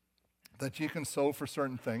that you can sow for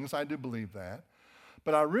certain things. I do believe that.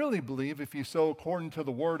 But I really believe if you sow according to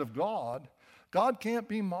the word of God, God can't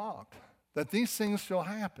be mocked, that these things shall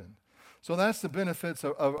happen. So that's the benefits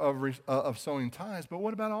of sowing tithes. But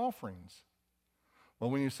what about offerings?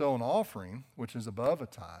 Well, when you sow an offering, which is above a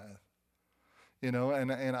tithe, and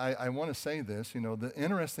I want to say this, the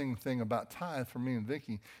interesting thing about tithe for me and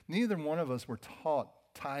Vicki, neither one of us were taught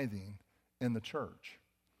tithing in the church.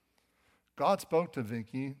 God spoke to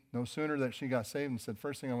Vicki no sooner that she got saved and said,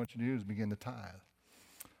 first thing I want you to do is begin to tithe.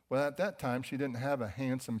 Well, at that time, she didn't have a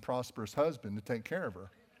handsome, prosperous husband to take care of her.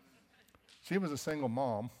 She was a single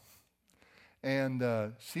mom, and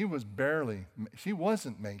she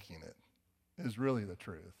wasn't making it, is really the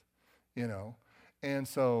truth, And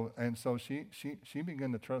so she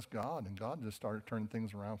began to trust God, and God just started turning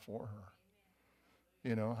things around for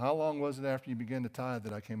her. How long was it after you began to tithe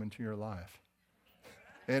that I came into your life?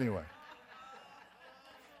 Anyway.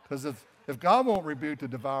 Because if God won't rebuke the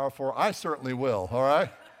devourer for, I certainly will, all right?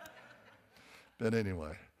 But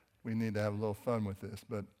anyway, we need to have a little fun with this.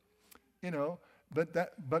 But,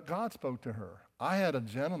 But God spoke to her. I had a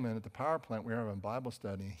gentleman at the power plant, we were having a Bible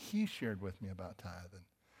study, and he shared with me about tithing.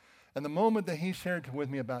 And the moment that he shared with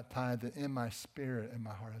me about tithing, in my spirit, in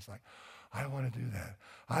my heart, I was like, I want to do that.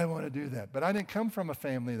 I want to do that. But I didn't come from a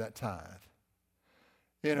family that tithe.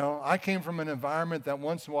 You know, I came from an environment that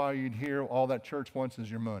once in a while you'd hear all that church wants is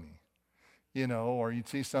your money. You know, or you'd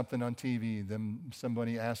see something on TV,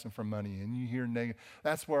 somebody asking for money, and you hear negative.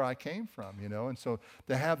 That's where I came from, you know. And so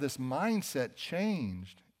to have this mindset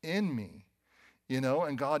changed in me, you know,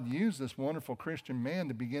 and God used this wonderful Christian man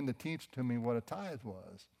to begin to teach to me what a tithe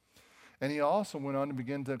was. And he also went on to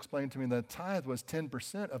begin to explain to me that tithe was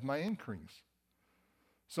 10% of my increase.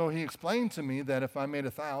 So he explained to me that if I made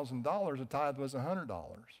 $1,000, a tithe was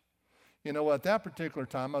 $100. You know, at that particular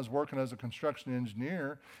time, I was working as a construction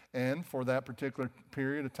engineer, and for that particular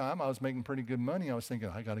period of time, I was making pretty good money. I was thinking,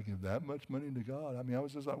 I got to give that much money to God. I mean, I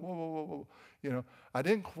was just like, whoa, whoa, whoa, whoa. You know, I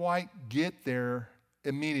didn't quite get there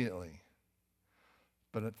immediately,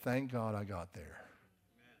 but thank God I got there.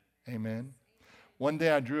 Amen. One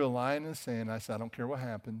day I drew a line in the sand. I said, I don't care what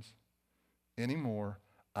happens anymore.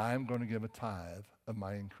 I'm going to give a tithe of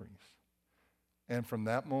my increase. And from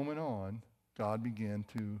that moment on, God began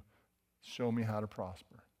to show me how to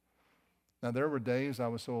prosper. Now, there were days I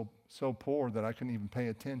was so poor that I couldn't even pay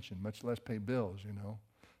attention, much less pay bills, you know.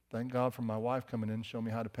 Thank God for my wife coming in and showing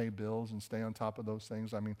me how to pay bills and stay on top of those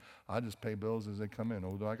things. I mean, I just pay bills as they come in.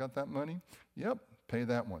 Oh, do I got that money? Yep, pay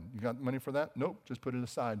that one. You got money for that? Nope, just put it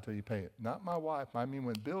aside until you pay it. Not my wife. I mean,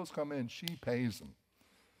 when bills come in, she pays them.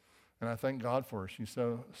 And I thank God for her. She's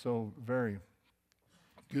so very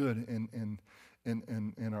good in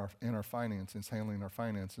our finances, handling our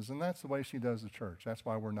finances. And that's the way she does the church. That's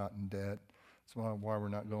why we're not in debt. That's why we're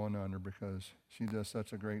not going under, because she does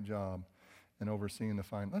such a great job in overseeing the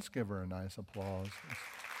finance. Let's give her a nice applause.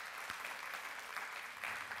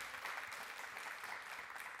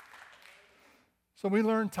 So we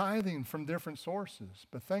learn tithing from different sources,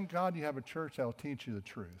 but thank God you have a church that will teach you the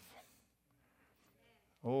truth.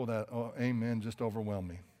 Oh, amen, just overwhelmed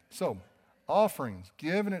me. So, offerings,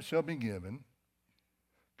 given it shall be given,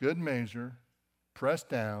 good measure, pressed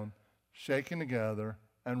down, shaken together,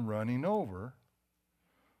 and running over,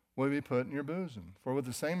 will be put in your bosom. For with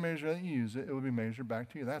the same measure that you use it, it will be measured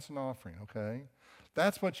back to you. That's an offering, okay?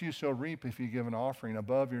 That's what you shall reap if you give an offering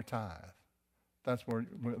above your tithe. That's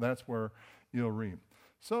where you'll reap.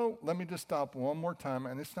 So let me just stop one more time,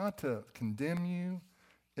 and it's not to condemn you,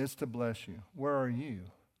 it's to bless you. Where are you?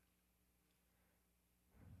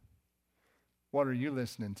 What are you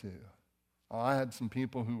listening to? I had some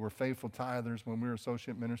people who were faithful tithers when we were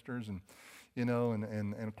associate ministers, and you know,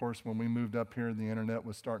 and of course when we moved up here, the internet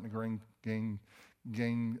was starting to gain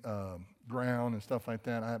ground and stuff like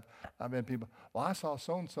that. I've had people, well, I saw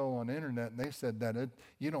so-and-so on the internet, and they said that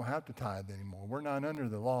you don't have to tithe anymore. We're not under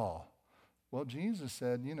the law. Well, Jesus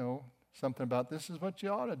said, you know, something about this is what you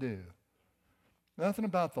ought to do. Nothing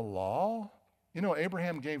about the law. You know,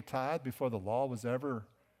 Abraham gave tithe before the law was ever,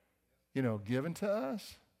 you know, given to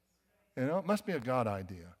us. You know, it must be a God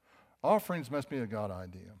idea. Offerings must be a God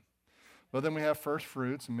idea. But then we have first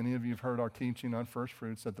fruits, and many of you have heard our teaching on first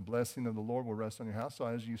fruits, that the blessing of the Lord will rest on your house. So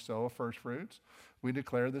as you sow a first fruits, we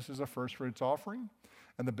declare this is a first fruits offering,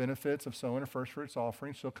 and the benefits of sowing a first fruits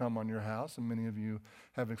offering shall come on your house, and many of you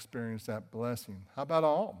have experienced that blessing. How about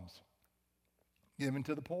alms? Given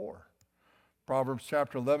to the poor. Proverbs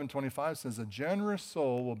chapter 11:25 says, a generous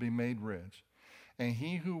soul will be made rich, and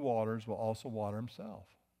he who waters will also water himself.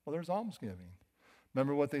 Well, there's almsgiving.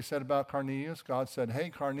 Remember what they said about Cornelius? God said, hey,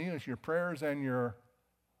 Cornelius, your prayers and your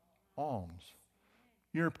alms,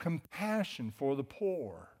 your compassion for the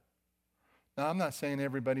poor. Now, I'm not saying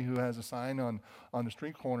everybody who has a sign on the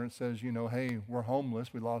street corner that says, you know, hey, we're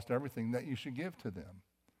homeless, we lost everything, that you should give to them.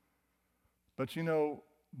 But, you know,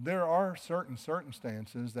 there are certain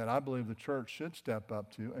circumstances that I believe the church should step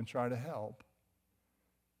up to and try to help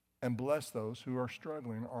and bless those who are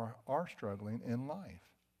struggling or are struggling in life.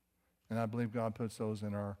 And I believe God puts those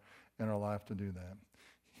in our life to do that.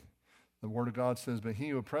 The Word of God says, but he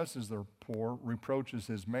who oppresses the poor reproaches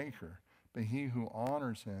his maker, but he who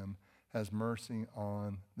honors him has mercy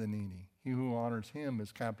on the needy. He who honors him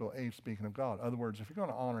is capital H, speaking of God. In other words, if you're going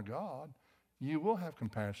to honor God, you will have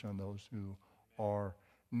compassion on those who are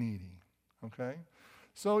needy. Okay?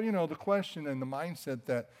 So, you know, the question and the mindset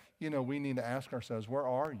that, you know, we need to ask ourselves, where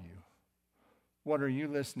are you? What are you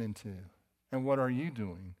listening to? And what are you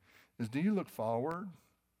doing? Is do you look forward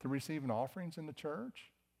to receiving offerings in the church?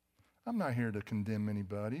 I'm not here to condemn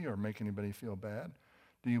anybody or make anybody feel bad.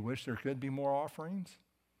 Do you wish there could be more offerings?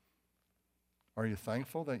 Are you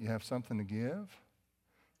thankful that you have something to give?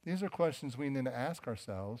 These are questions we need to ask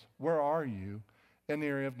ourselves. Where are you? in the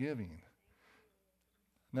area of giving.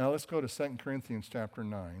 Now let's go to 2 Corinthians chapter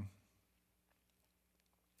 9.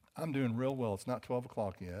 I'm doing real well. It's not 12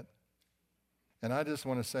 o'clock yet. And I just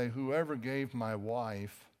want to say, whoever gave my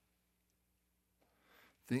wife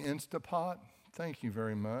the Instapot, thank you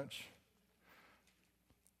very much.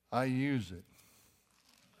 I use it.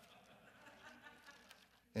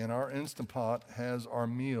 And our Instapot has our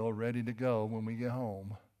meal ready to go when we get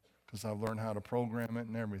home, because I've learned how to program it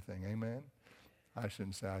and everything. Amen? I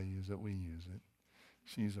shouldn't say I use it. We use it.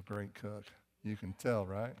 She's a great cook. You can tell,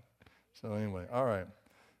 right? So anyway, all right.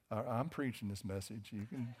 I'm preaching this message.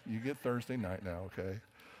 You get Thursday night now, okay?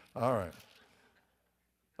 All right.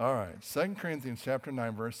 All right. 2 Corinthians chapter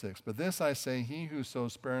 9, verse 6. But this I say, he who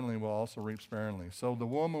sows sparingly will also reap sparingly. So the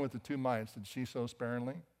woman with the 2 mites, did she sow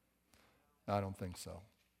sparingly? I don't think so.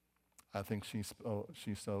 I think she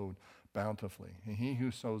sowed bountifully. And he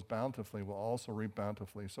who sows bountifully will also reap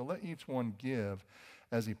bountifully. So let each one give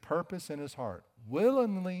as he purpose in his heart,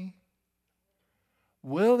 willingly.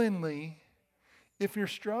 If you're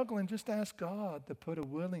struggling, just ask God to put a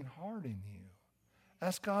willing heart in you.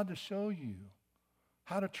 Ask God to show you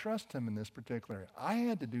how to trust him in this particular area. I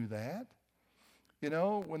had to do that. You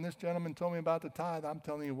know, when this gentleman told me about the tithe, I'm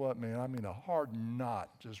telling you what, man, I mean, a hard knot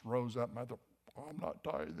just rose up. I thought, oh, I'm not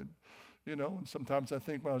tithing. You know, and sometimes I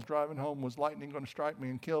think when I was driving home, was lightning going to strike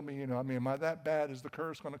me and kill me? You know, I mean, am I that bad? Is the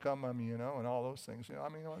curse going to come on me? You know, and all those things. You know, I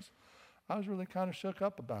mean, I was really kind of shook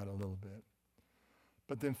up about it a little bit.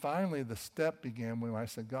 But then finally the step began when I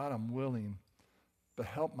said, God, I'm willing, but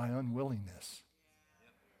help my unwillingness.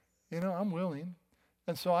 You know, I'm willing.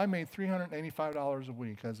 And so I made $385 a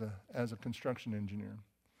week as a construction engineer.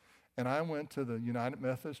 And I went to the United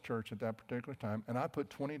Methodist Church at that particular time, and I put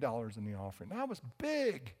 $20 in the offering. That was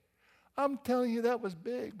big. I'm telling you, that was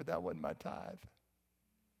big, but that wasn't my tithe.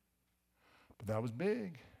 But that was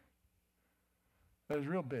big. That was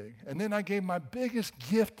real big. And then I gave my biggest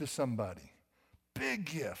gift to somebody. Big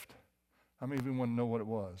gift. How many of you want to know what it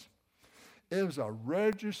was? It was a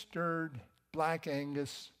registered Black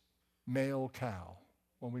Angus male cow.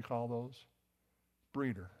 What do we call those?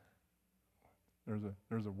 Breeder.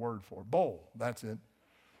 There's a word for it. Bull. That's it.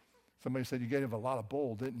 Somebody said you gave a lot of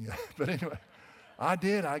bull, didn't you? But anyway, I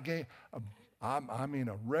did. I gave, a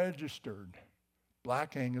registered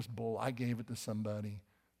Black Angus bull. I gave it to somebody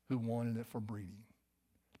who wanted it for breeding.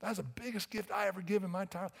 That was the biggest gift I ever given my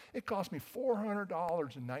time. It cost me $400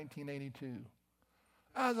 in 1982.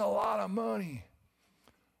 That was a lot of money.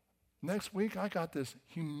 Next week, I got this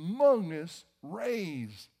humongous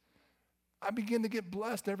raise. I began to get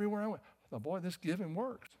blessed everywhere I went. I thought, boy, this giving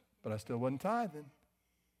works. But I still wasn't tithing.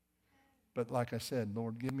 But like I said,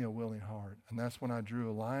 Lord, give me a willing heart. And that's when I drew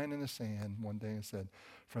a line in the sand one day and said,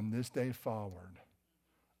 from this day forward,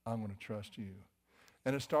 I'm going to trust you.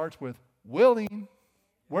 And it starts with willing.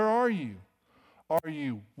 Where are you? Are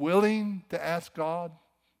you willing to ask God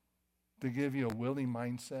to give you a willing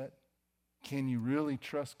mindset? Can you really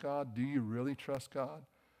trust God? Do you really trust God?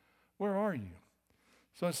 Where are you?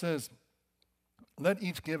 So it says, let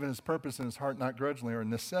each give in his purpose in his heart, not grudgingly or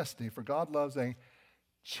necessity, for God loves a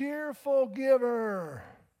cheerful giver.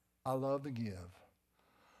 I love to give.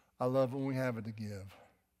 I love when we have it to give.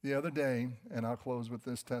 The other day, and I'll close with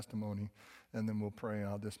this testimony, and then we'll pray and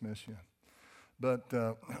I'll dismiss you. But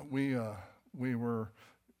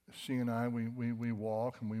she and I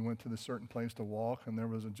walk, and we went to this certain place to walk, and there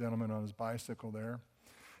was a gentleman on his bicycle there.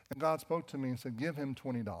 And God spoke to me and said, give him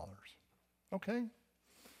 $20. Okay.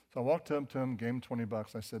 So I walked up to him, gave him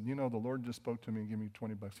 $20. I said, you know, the Lord just spoke to me and gave me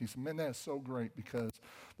 $20. He said, man, that's so great because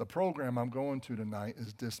the program I'm going to tonight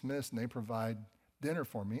is dismissed, and they provide dinner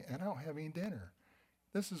for me, and I don't have any dinner.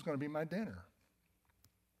 This is going to be my dinner.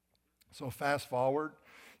 So fast forward,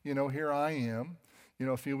 you know, here I am. You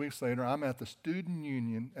know, a few weeks later, I'm at the student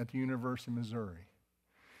union at the University of Missouri.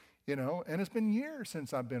 You know, and it's been years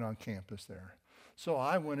since I've been on campus there. So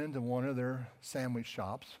I went into one of their sandwich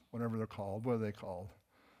shops, whatever they're called. What are they called?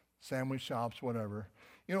 Sandwich shops, whatever.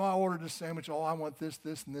 You know, I ordered a sandwich. Oh, I want this,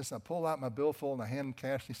 this, and this. I pull out my billfold and I hand him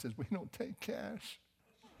cash. He says, we don't take cash.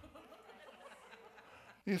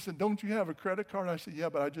 He said, don't you have a credit card? I said, yeah,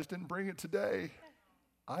 but I just didn't bring it today.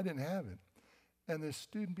 I didn't have it. And this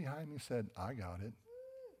student behind me said, I got it.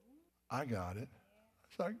 I got it.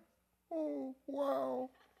 It's like, oh, wow.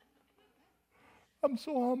 I'm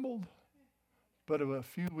so humbled. But a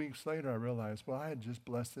few weeks later, I realized, well, I had just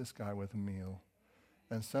blessed this guy with a meal.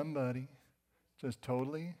 And somebody just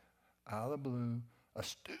totally out of the blue, a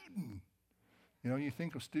student. You know, you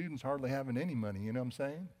think of students hardly having any money, you know what I'm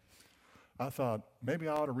saying? I thought, maybe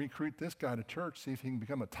I ought to recruit this guy to church, see if he can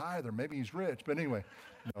become a tither. Maybe he's rich. But anyway,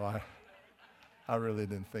 no, I really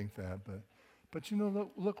didn't think that. But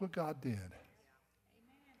look what God did.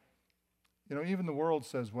 Even the world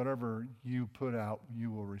says whatever you put out,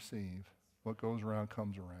 you will receive. What goes around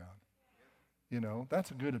comes around.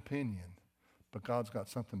 That's a good opinion, but God's got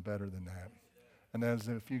something better than that. And that is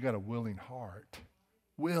if you got a willing heart,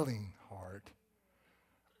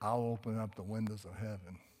 I'll open up the windows of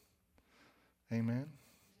heaven. Amen.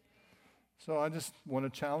 So I just want to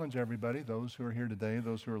challenge everybody, those who are here today,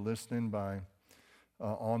 those who are listening by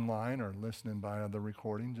online or listening by the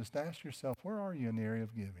recording, just ask yourself, where are you in the area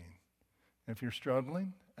of giving? If you're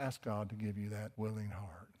struggling, ask God to give you that willing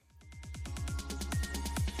heart.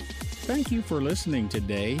 Thank you for listening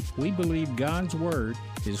today. We believe God's Word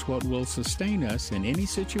is what will sustain us in any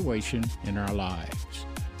situation in our lives.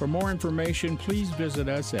 For more information, please visit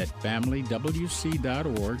us at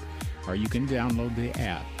familywc.org, or you can download the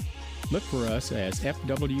app. Look for us as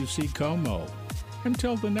FWC Como.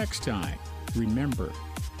 Until the next time, remember,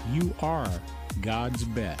 you are God's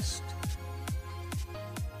best.